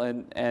hospital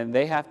and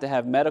they have to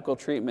have medical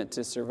treatment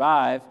to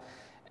survive,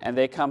 and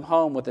they come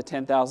home with a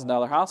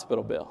 $10,000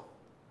 hospital bill.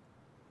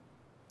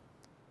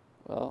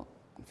 Well,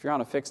 if you're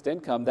on a fixed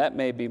income, that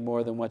may be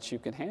more than what you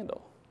can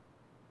handle,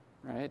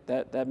 right?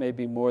 That may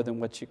be more than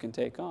what you can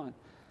take on.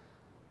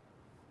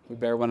 We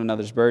bear one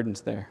another's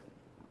burdens there.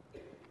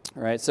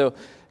 All right, so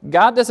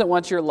God doesn't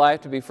want your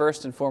life to be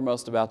first and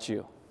foremost about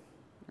you.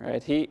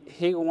 Right?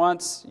 He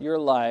wants your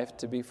life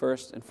to be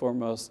first and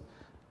foremost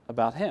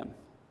about Him.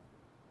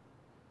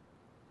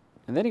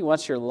 And then He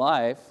wants your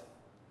life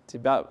to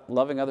be about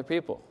loving other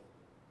people.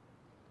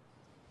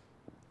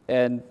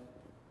 And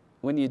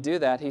when you do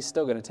that, He's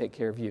still going to take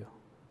care of you.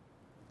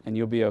 And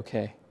you'll be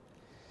okay.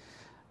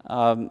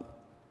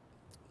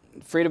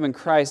 Freedom in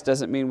Christ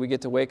doesn't mean we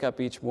get to wake up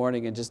each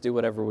morning and just do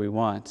whatever we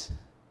want.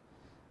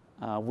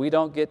 We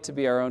don't get to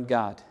be our own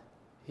God.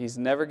 He's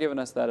never given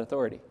us that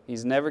authority.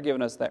 He's never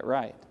given us that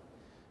right.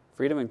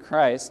 Freedom in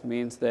Christ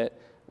means that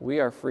we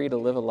are free to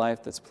live a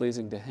life that's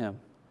pleasing to Him.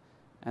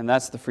 And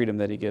that's the freedom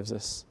that He gives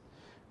us.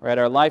 Right?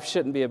 Our life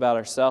shouldn't be about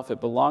ourselves. It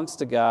belongs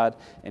to God.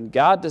 And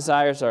God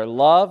desires our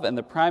love. And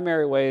the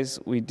primary ways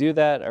we do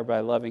that are by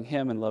loving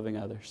Him and loving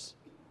others.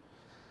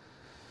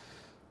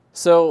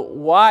 So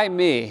why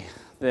me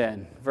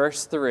then?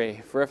 Verse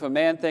 3, for if a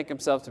man think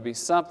himself to be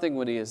something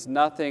when he is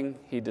nothing,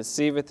 he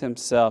deceiveth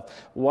himself.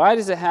 Why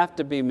does it have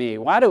to be me?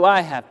 Why do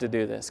I have to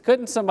do this?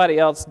 Couldn't somebody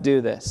else do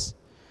this?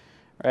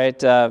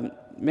 Right?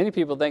 Many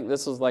people think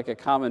this was like a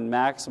common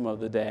maxim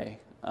of the day,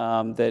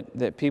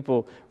 that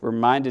people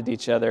reminded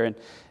each other.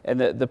 And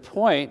the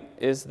point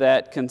is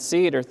that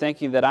conceit or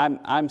thinking that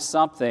I'm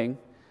something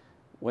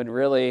when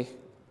really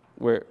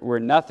we're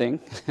nothing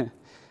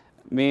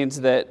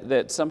means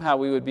that somehow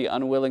we would be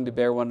unwilling to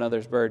bear one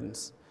another's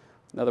burdens.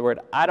 In other words,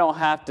 I don't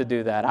have to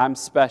do that. I'm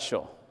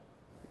special,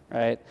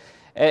 right?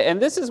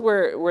 And this is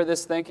where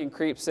this thinking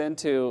creeps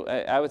into,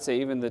 I would say,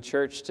 even the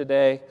church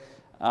today.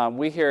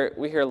 We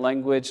hear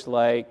language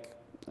like,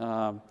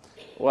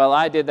 well,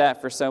 I did that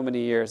for so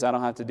many years. I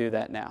don't have to do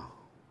that now,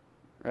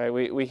 right?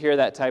 We hear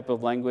that type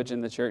of language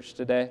in the church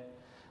today.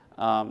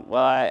 Well,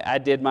 I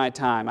did my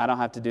time. I don't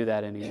have to do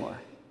that anymore,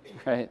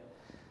 right?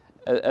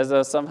 As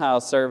though somehow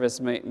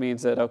service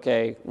means that,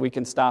 okay, we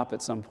can stop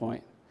at some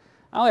point.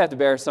 I only have to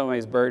bear so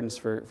many burdens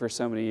for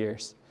so many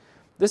years.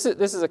 This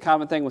is a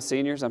common thing with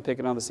seniors. I'm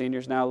picking on the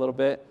seniors now a little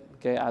bit.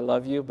 Okay, I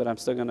love you, but I'm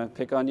still going to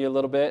pick on you a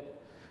little bit,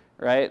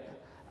 right?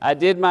 I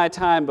did my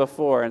time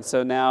before, and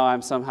so now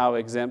I'm somehow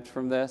exempt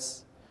from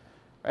this.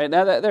 Right?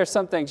 Now, there are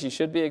some things you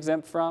should be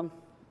exempt from,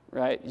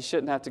 right? You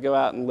shouldn't have to go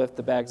out and lift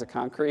the bags of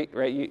concrete,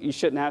 right? You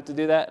shouldn't have to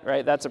do that,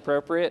 right? That's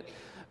appropriate.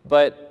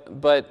 But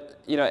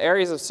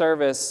areas of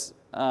service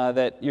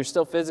that you're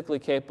still physically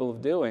capable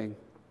of doing,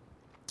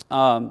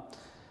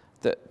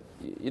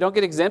 you don't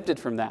get exempted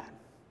from that.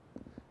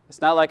 It's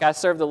not like I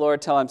serve the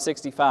Lord till I'm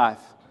 65,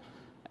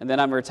 and then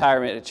I'm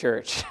retirement at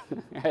church.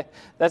 Right?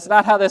 That's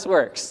not how this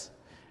works.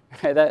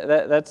 Right?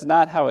 That's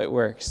not how it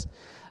works.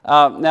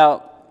 With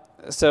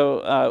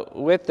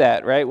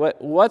that, right?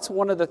 What's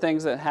one of the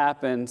things that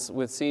happens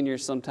with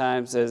seniors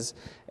sometimes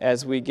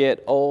as we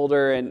get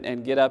older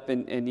and get up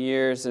in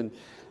years and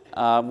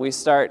we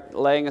start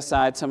laying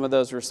aside some of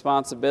those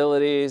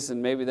responsibilities,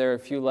 and maybe there are a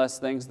few less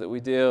things that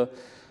we do.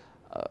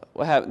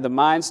 The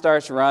mind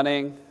starts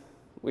running.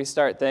 We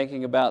start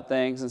thinking about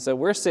things, and so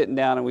we're sitting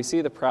down and we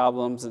see the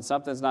problems, and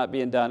something's not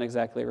being done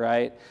exactly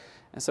right.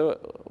 And so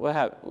what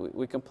happens?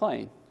 We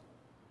complain,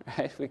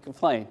 right? We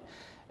complain,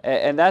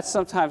 and that's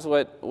sometimes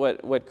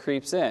what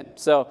creeps in.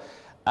 So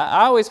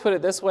I always put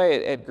it this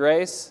way at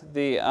Grace: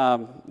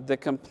 the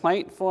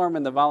complaint form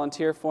and the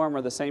volunteer form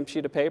are the same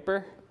sheet of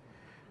paper.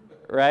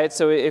 Right?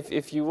 So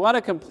if you want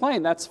to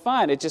complain, that's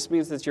fine. It just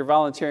means that you're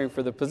volunteering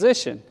for the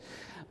position.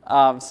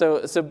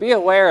 So be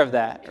aware of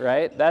that,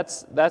 right?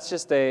 That's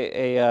just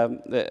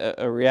a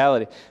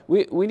reality.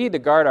 We need to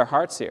guard our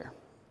hearts here.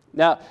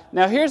 Now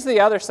here's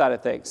the other side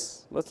of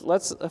things.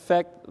 Let's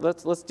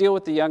deal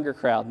with the younger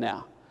crowd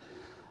now.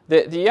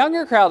 The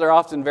younger crowd are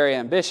often very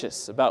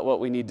ambitious about what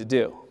we need to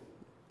do,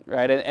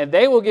 right? And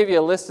they will give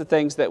you a list of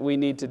things that we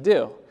need to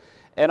do.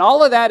 And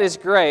all of that is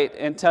great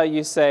until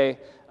you say,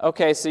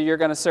 okay, so you're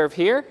going to serve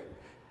here?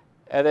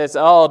 And it's,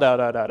 oh, no.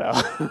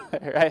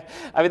 Right?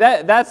 I mean,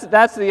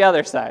 that's the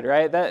other side,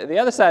 right? The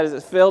other side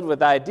is filled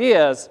with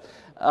ideas,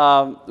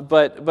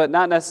 but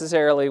not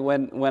necessarily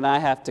when I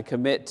have to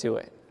commit to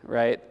it,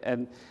 right?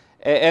 And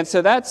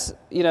so that's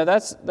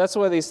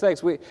one of these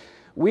things. When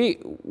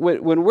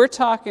we're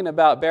talking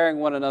about bearing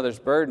one another's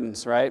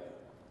burdens, right?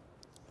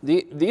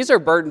 These are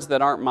burdens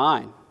that aren't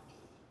mine,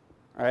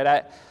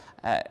 right?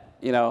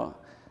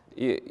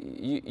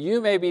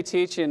 You may be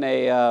teaching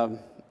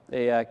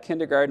a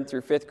kindergarten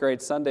through fifth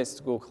grade Sunday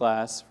school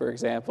class, for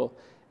example,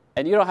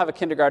 and you don't have a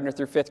kindergartner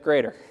through fifth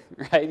grader,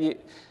 right? You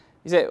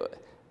say,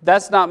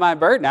 that's not my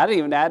burden. I didn't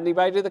even add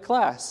anybody to the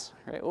class.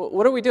 Right?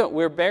 What are we doing?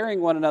 We're bearing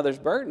one another's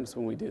burdens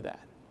when we do that.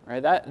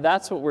 Right?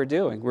 That's what we're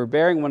doing. We're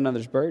bearing one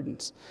another's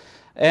burdens.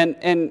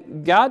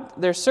 And God,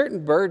 there's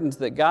certain burdens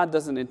that God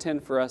doesn't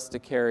intend for us to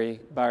carry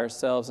by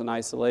ourselves in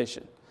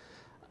isolation.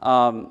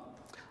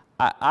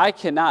 I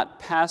cannot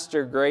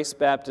pastor Grace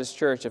Baptist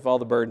Church if all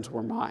the burdens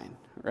were mine,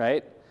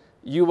 right?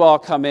 You all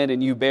come in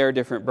and you bear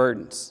different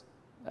burdens.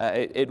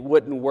 It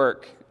wouldn't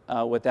work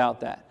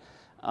without that.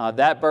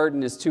 That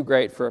burden is too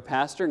great for a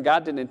pastor, and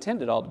God didn't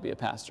intend it all to be a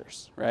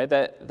pastor's, right?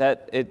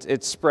 That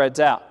it spreads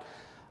out.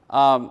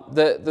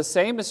 The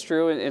same is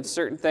true in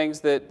certain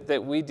things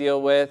that we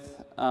deal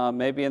with,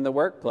 maybe in the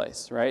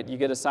workplace, right? You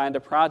get assigned a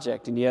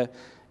project, and you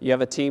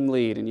have a team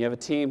lead, and you have a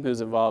team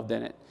who's involved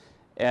in it.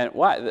 And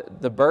why?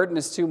 The burden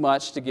is too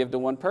much to give to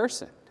one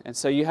person, and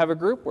so you have a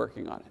group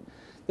working on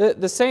it.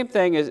 The same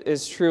thing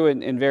is true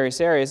in various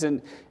areas,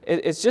 and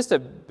it's just a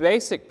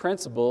basic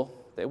principle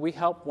that we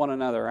help one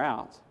another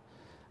out.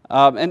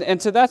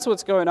 And so that's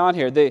what's going on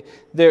here.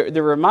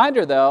 The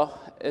reminder, though,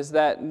 is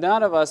that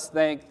none of us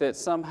think that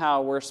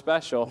somehow we're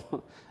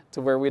special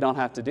to where we don't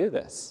have to do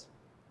this.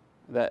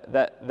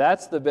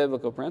 That's the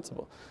biblical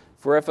principle.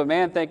 For if a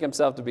man think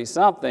himself to be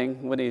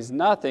something, when he's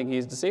nothing,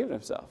 he's deceiving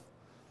himself.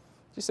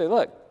 You say,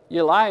 look,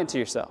 you're lying to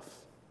yourself,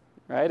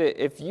 right?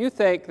 If you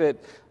think that,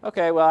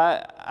 okay, well,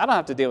 I don't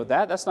have to deal with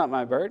that. That's not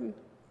my burden.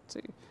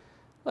 See,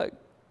 look,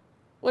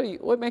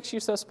 what makes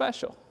you so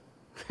special?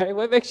 Right?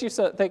 What makes you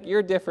think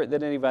you're different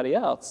than anybody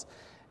else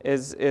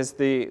is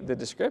the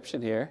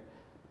description here.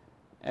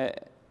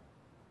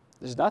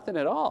 There's nothing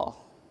at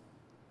all.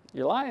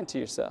 You're lying to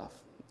yourself.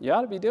 You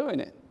ought to be doing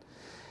it.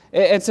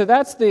 And so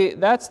that's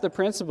the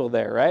principle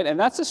there, right? And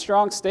that's a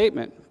strong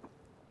statement.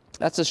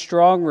 That's a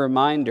strong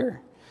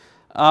reminder.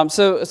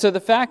 So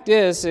the fact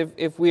is,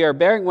 if we are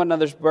bearing one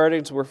another's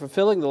burdens, we're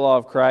fulfilling the law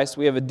of Christ.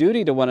 We have a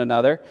duty to one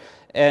another,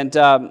 and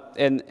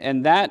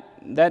that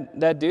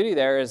duty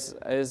there is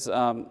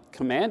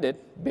commanded.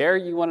 Bear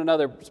you one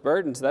another's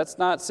burdens. That's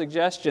not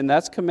suggestion.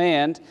 That's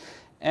command,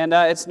 and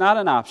it's not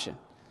an option.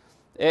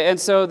 And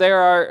so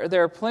there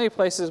are plenty of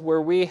places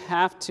where we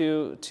have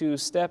to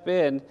step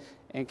in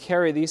and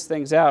carry these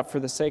things out for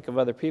the sake of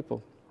other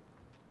people.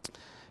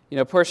 You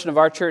know, a portion of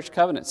our church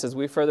covenant says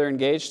we further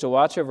engage to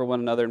watch over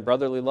one another in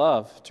brotherly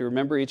love, to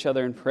remember each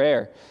other in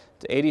prayer,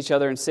 to aid each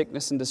other in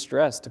sickness and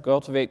distress, to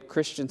cultivate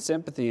Christian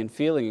sympathy and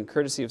feeling and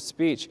courtesy of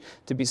speech,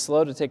 to be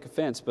slow to take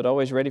offense, but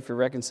always ready for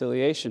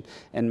reconciliation,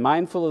 and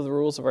mindful of the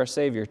rules of our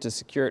Savior to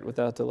secure it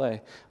without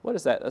delay. What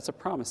is that? That's a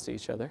promise to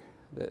each other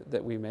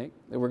that we make,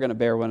 that we're going to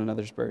bear one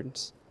another's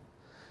burdens.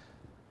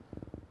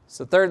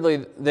 So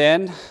thirdly,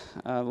 then,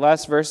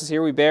 last verses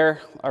here, we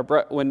bear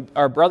when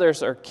our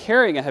brothers are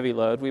carrying a heavy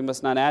load, we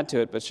must not add to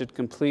it, but should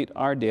complete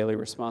our daily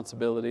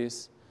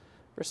responsibilities.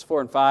 Verse 4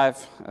 and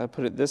 5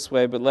 put it this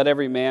way, but let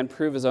every man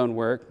prove his own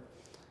work,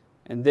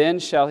 and then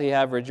shall he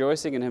have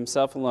rejoicing in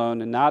himself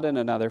alone and not in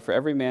another, for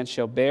every man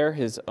shall bear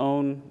his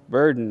own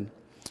burden.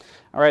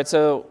 All right,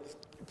 so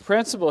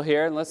principle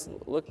here, and let's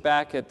look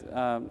back at,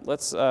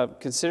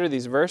 consider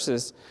these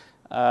verses.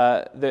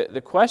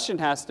 The question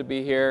has to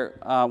be here,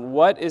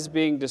 what is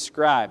being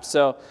described?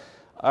 So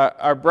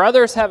our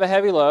brothers have a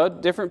heavy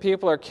load. Different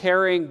people are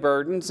carrying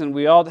burdens, and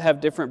we all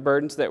have different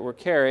burdens that we're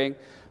carrying.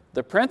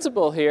 The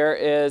principle here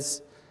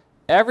is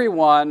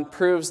everyone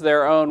proves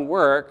their own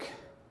work,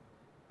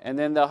 and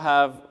then they'll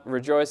have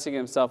rejoicing in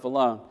himself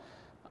alone.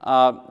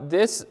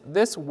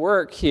 This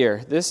work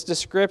here, this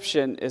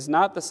description, is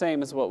not the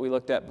same as what we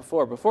looked at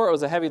before. Before it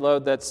was a heavy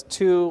load that's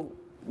too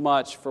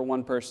much for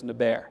one person to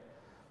bear.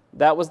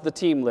 That was the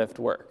team lift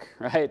work,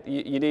 right?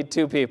 You need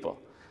two people.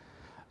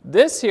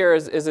 This here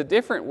is a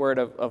different word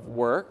of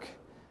work,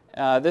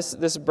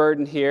 this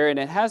burden here, and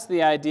it has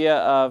the idea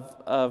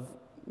of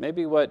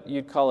maybe what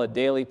you'd call a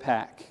daily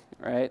pack,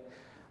 right?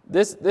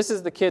 This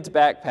is the kid's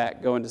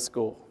backpack going to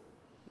school,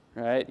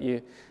 right?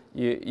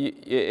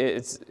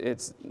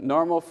 It's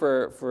normal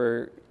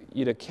for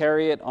you to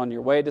carry it on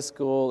your way to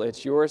school.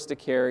 It's yours to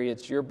carry.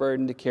 It's your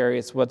burden to carry.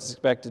 It's what's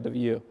expected of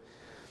you.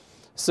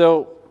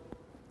 So,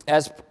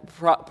 as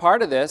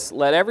part of this,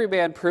 let every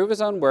man prove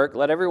his own work.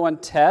 Let everyone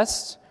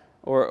test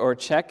or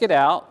check it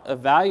out,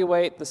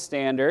 evaluate the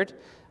standard,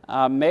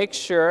 make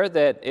sure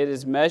that it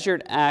is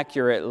measured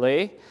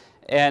accurately.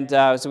 And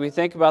so we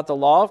think about the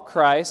law of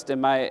Christ.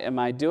 Am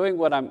I doing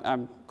what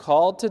I'm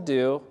called to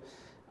do?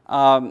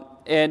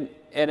 And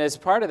as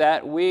part of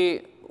that,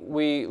 we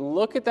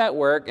look at that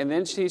work, and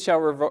then he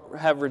shall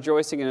have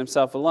rejoicing in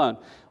himself alone.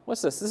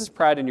 What's this? This is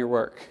pride in your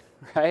work,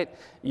 right?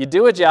 You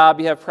do a job,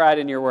 you have pride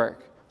in your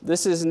work.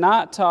 This is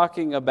not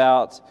talking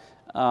about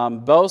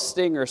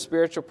boasting or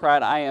spiritual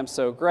pride, I am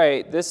so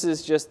great. This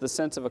is just the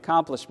sense of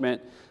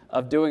accomplishment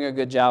of doing a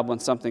good job when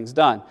something's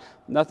done.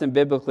 Nothing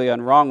biblically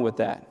wrong with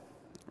that,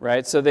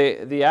 right? So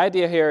the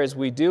idea here is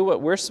we do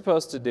what we're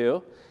supposed to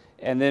do,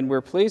 and then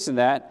we're pleased in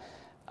that.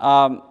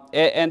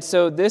 And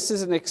so this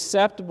is an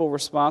acceptable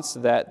response to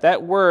that.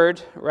 That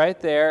word right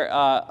there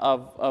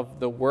of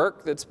the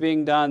work that's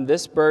being done,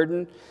 this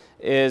burden,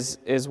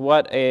 is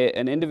what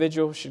an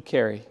individual should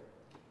carry.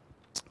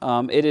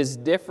 It is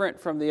different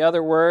from the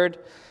other word,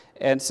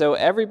 and so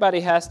everybody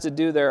has to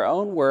do their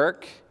own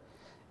work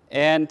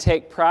and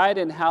take pride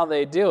in how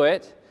they do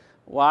it,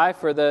 Why?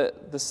 For the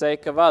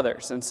sake of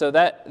others. And so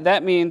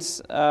that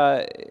means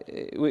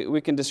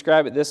we can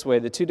describe it this way,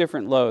 the two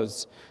different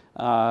loads.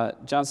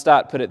 John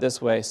Stott put it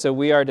this way: so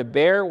we are to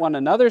bear one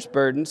another's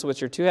burdens,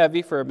 which are too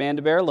heavy for a man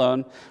to bear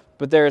alone,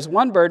 but there is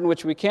one burden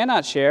which we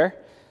cannot share.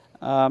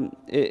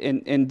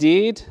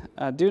 Indeed,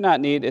 do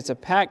not need. It's a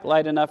pack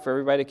light enough for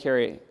everybody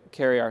to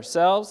carry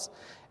ourselves,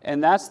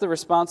 and that's the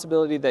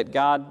responsibility that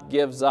God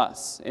gives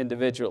us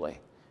individually,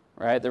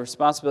 right? The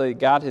responsibility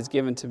God has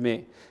given to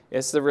me.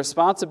 It's the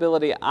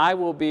responsibility I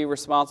will be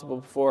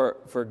responsible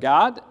for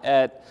God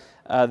at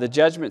the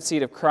judgment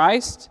seat of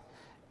Christ,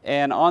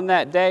 and on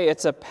that day,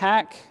 it's a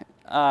pack.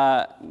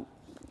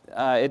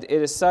 It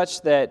is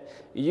such that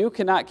you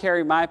cannot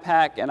carry my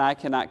pack and I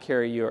cannot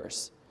carry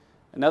yours.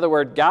 In other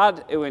words,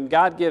 when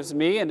God gives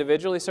me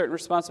individually certain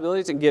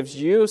responsibilities and gives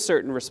you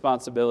certain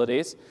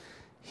responsibilities,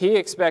 He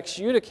expects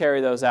you to carry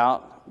those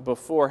out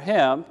before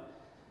Him,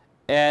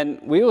 and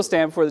we will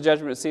stand before the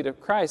judgment seat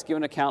of Christ, give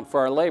an account for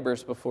our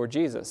labors before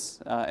Jesus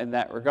in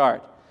that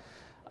regard.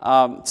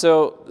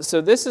 So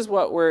this is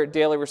what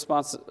we're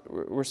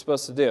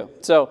supposed to do.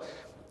 So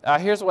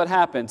here's what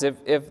happens.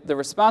 If the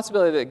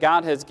responsibility that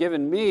God has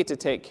given me to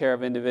take care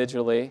of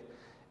individually,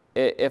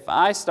 if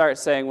I start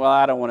saying, well,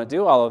 I don't want to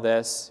do all of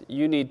this,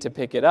 you need to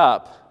pick it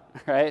up,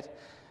 right?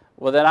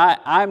 Well, then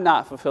I'm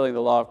not fulfilling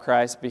the law of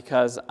Christ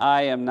because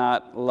I am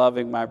not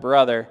loving my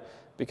brother,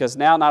 because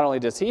now not only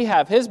does he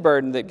have his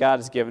burden that God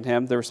has given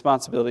him, the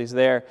responsibility is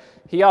there,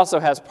 he also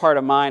has part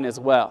of mine as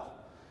well.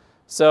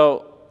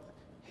 So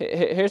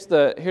here's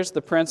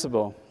the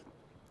principle,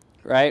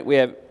 right? We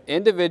have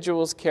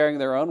individuals carrying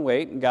their own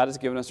weight, and God has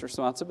given us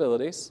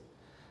responsibilities.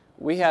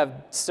 We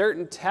have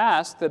certain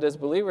tasks that as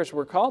believers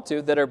we're called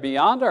to that are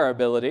beyond our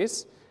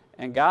abilities,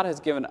 and God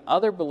has given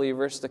other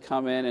believers to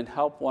come in and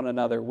help one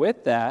another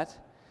with that.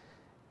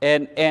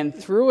 And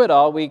through it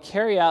all, we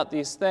carry out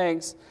these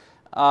things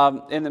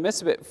in the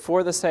midst of it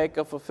for the sake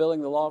of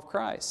fulfilling the law of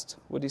Christ,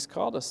 what He's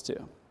called us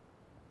to.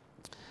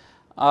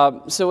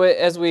 So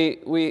as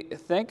we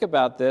think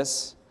about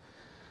this,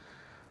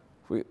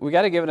 we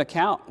got to give an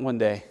account one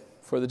day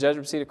for the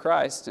judgment seat of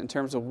Christ in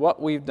terms of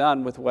what we've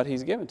done with what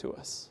He's given to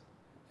us.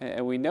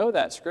 And we know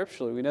that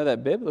scripturally. We know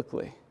that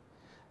biblically.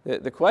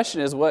 The question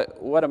is,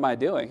 what am I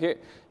doing?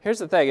 Here's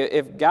the thing.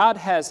 If God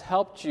has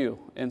helped you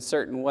in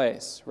certain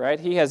ways, right?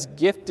 He has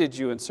gifted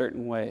you in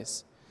certain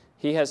ways.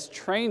 He has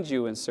trained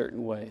you in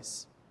certain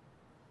ways.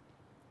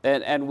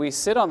 And we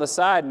sit on the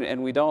side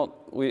and we don't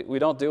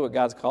do what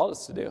God's called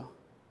us to do.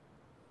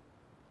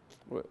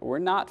 We're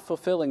not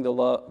fulfilling the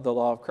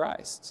law of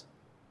Christ.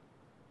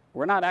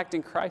 We're not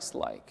acting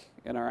Christ-like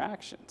in our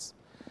actions.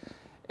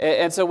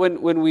 And so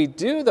when we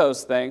do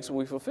those things, when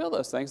we fulfill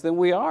those things, then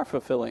we are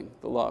fulfilling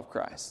the law of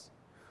Christ.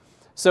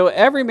 So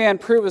every man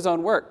prove his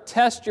own work.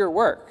 Test your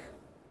work,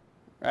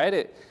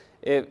 right?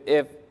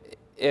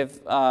 If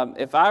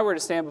I were to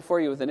stand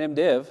before you with an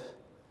MDiv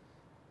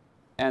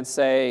and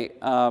say,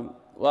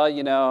 well,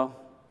 you know,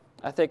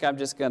 I think I'm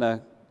just going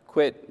to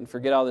quit and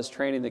forget all this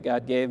training that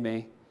God gave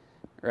me,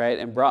 right,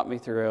 and brought me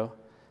through,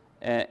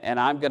 and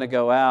I'm going to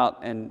go out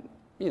and,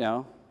 you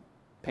know,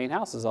 paint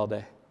houses all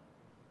day.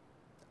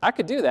 I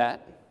could do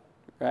that,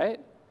 right?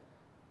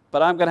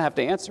 But I'm going to have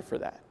to answer for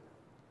that,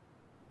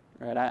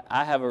 right?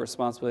 I have a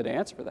responsibility to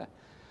answer for that.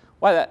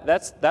 Why?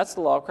 That's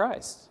the law of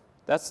Christ.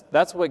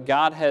 That's what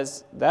God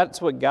has. That's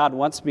what God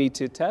wants me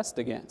to test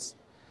against.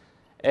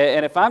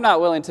 And if I'm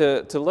not willing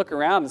to look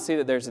around and see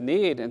that there's a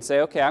need and say,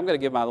 okay, I'm going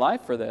to give my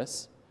life for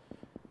this,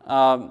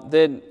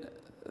 then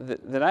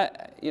I,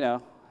 you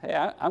know, hey,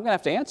 I'm going to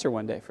have to answer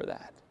one day for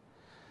that.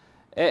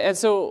 And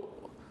so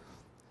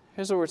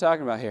here's what we're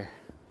talking about here.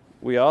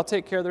 We all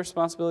take care of the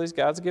responsibilities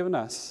God's given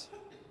us.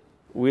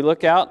 We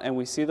look out and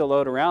we see the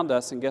load around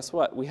us, and guess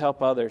what? We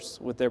help others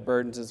with their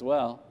burdens as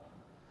well.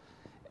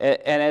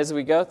 And as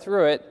we go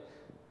through it,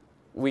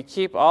 we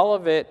keep all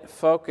of it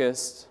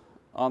focused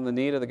on the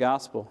need of the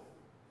gospel.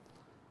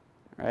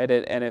 Right?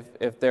 And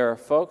if there are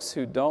folks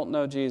who don't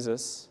know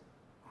Jesus,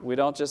 we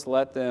don't just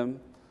let them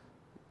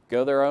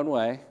go their own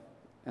way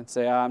and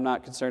say, I'm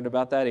not concerned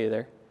about that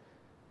either.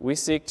 We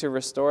seek to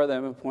restore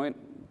them and point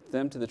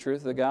them to the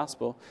truth of the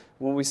gospel.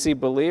 When we see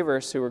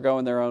believers who are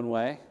going their own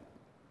way,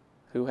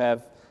 who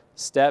have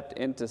stepped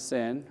into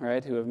sin,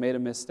 right, who have made a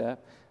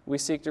misstep, we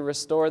seek to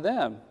restore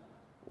them.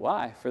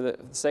 Why? For the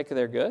sake of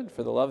their good,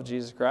 for the love of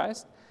Jesus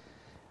Christ.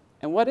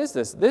 And what is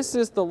this? This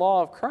is the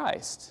law of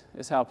Christ,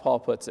 is how Paul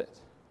puts it.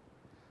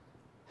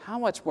 How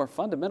much more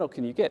fundamental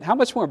can you get? How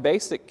much more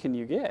basic can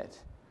you get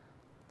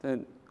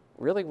than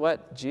really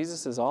what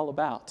Jesus is all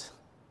about?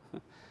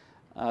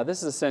 This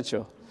is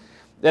essential.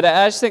 I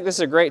just think this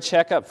is a great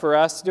checkup for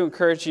us to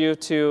encourage you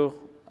to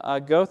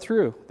go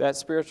through that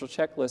spiritual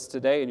checklist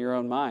today in your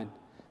own mind.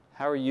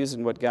 How are you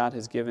using what God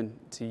has given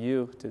to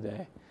you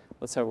today?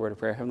 Let's have a word of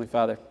prayer. Heavenly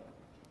Father,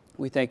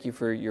 we thank you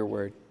for your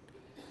word.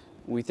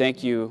 We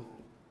thank you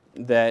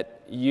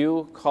that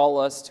you call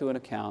us to an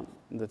account,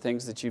 the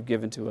things that you've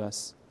given to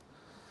us.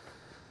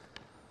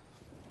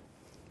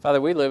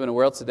 Father, we live in a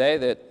world today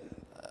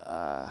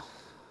that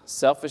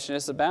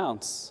selfishness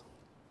abounds.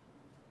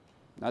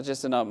 not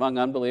just among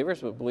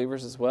unbelievers, but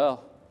believers as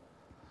well.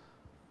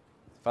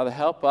 Father,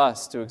 help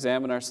us to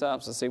examine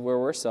ourselves to see where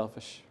we're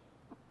selfish.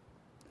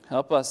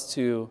 Help us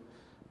to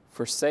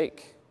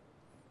forsake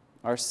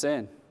our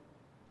sin,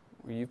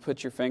 where you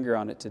put your finger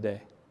on it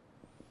today.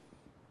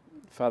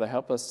 Father,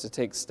 help us to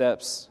take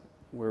steps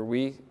where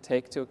we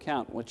take into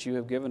account what you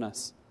have given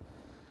us,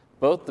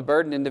 both the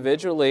burden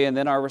individually and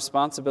then our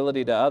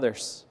responsibility to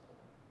others.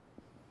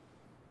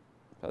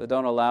 Father,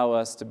 don't allow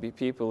us to be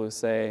people who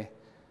say,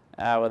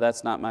 well,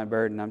 that's not my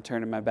burden. I'm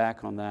turning my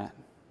back on that.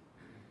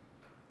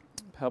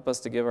 Help us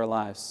to give our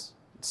lives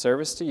in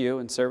service to you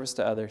and service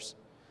to others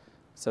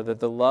so that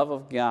the love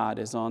of God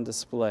is on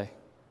display.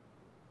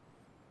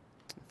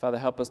 Father,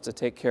 help us to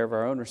take care of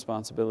our own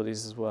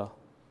responsibilities as well,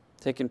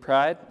 taking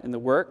pride in the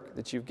work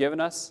that you've given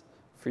us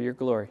for your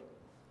glory.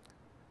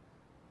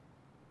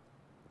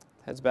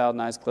 Heads bowed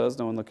and eyes closed,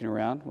 no one looking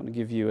around. I want to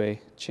give you a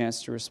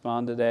chance to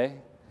respond today.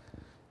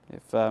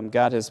 If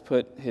God has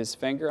put his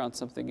finger on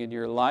something in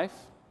your life,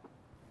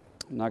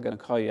 I'm not going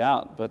to call you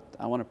out, but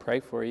I want to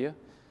pray for you.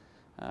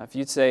 If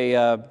you'd say,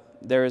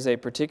 there is a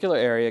particular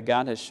area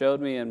God has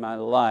showed me in my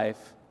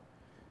life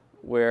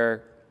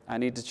where I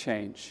need to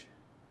change,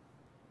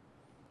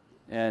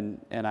 and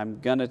I'm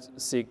going to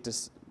seek to,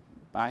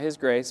 by his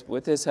grace,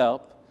 with his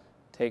help,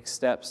 take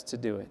steps to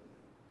do it.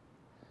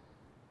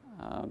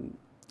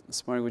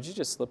 This morning, would you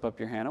just slip up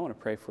your hand? I want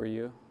to pray for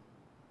you.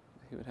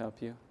 He would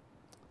help you.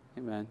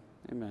 Amen.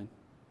 Amen.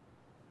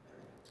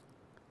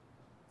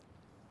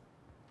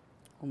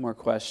 One more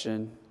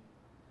question.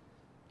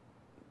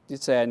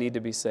 You'd say, I need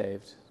to be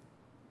saved.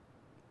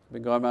 I've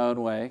been going my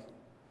own way,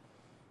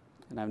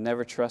 and I've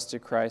never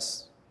trusted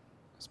Christ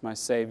as my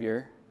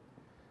Savior.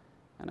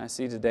 And I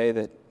see today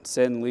that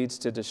sin leads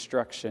to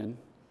destruction,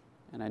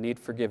 and I need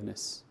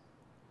forgiveness.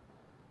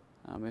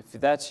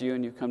 If that's you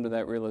and you come to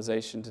that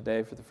realization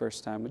today for the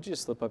first time, would you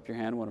just slip up your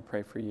hand? I want to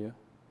pray for you.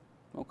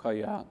 I won't call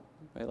you out.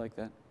 Anybody like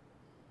that?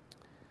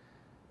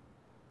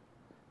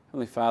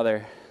 Heavenly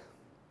Father,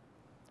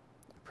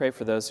 I pray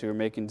for those who are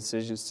making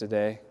decisions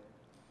today.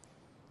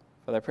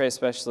 Father, I pray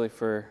especially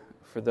for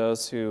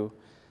those who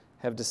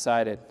have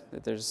decided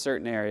that there's a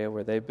certain area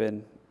where they've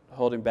been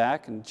holding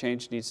back and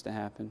change needs to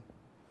happen.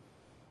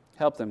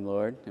 Help them,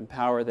 Lord.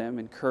 Empower them,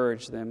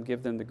 encourage them,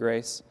 give them the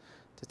grace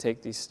to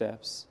take these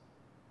steps.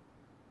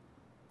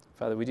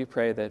 Father, we do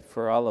pray that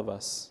for all of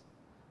us,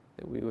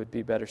 that we would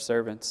be better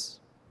servants.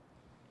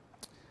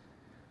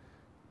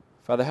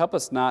 Father, help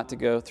us not to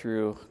go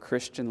through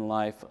Christian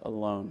life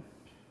alone,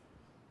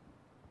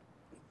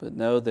 but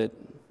know that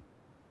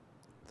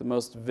the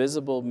most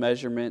visible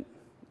measurement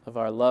of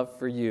our love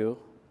for you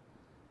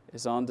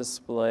is on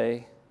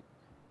display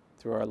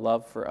through our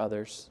love for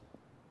others.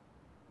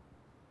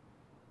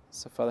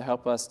 So, Father,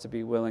 help us to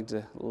be willing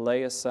to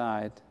lay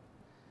aside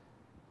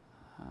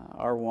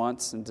our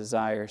wants and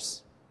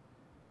desires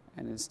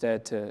and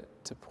instead to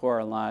pour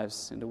our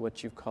lives into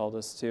what you've called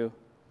us to.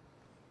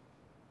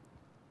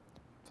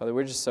 Father,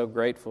 we're just so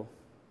grateful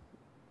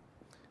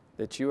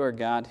that you are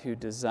God who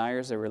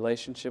desires a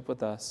relationship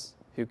with us,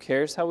 who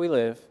cares how we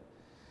live.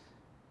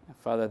 And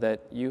Father,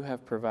 that you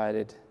have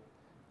provided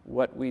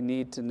what we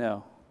need to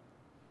know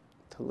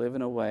to live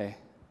in a way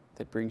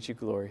that brings you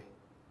glory.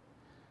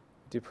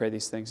 I do pray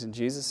these things in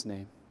Jesus'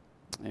 name.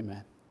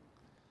 Amen.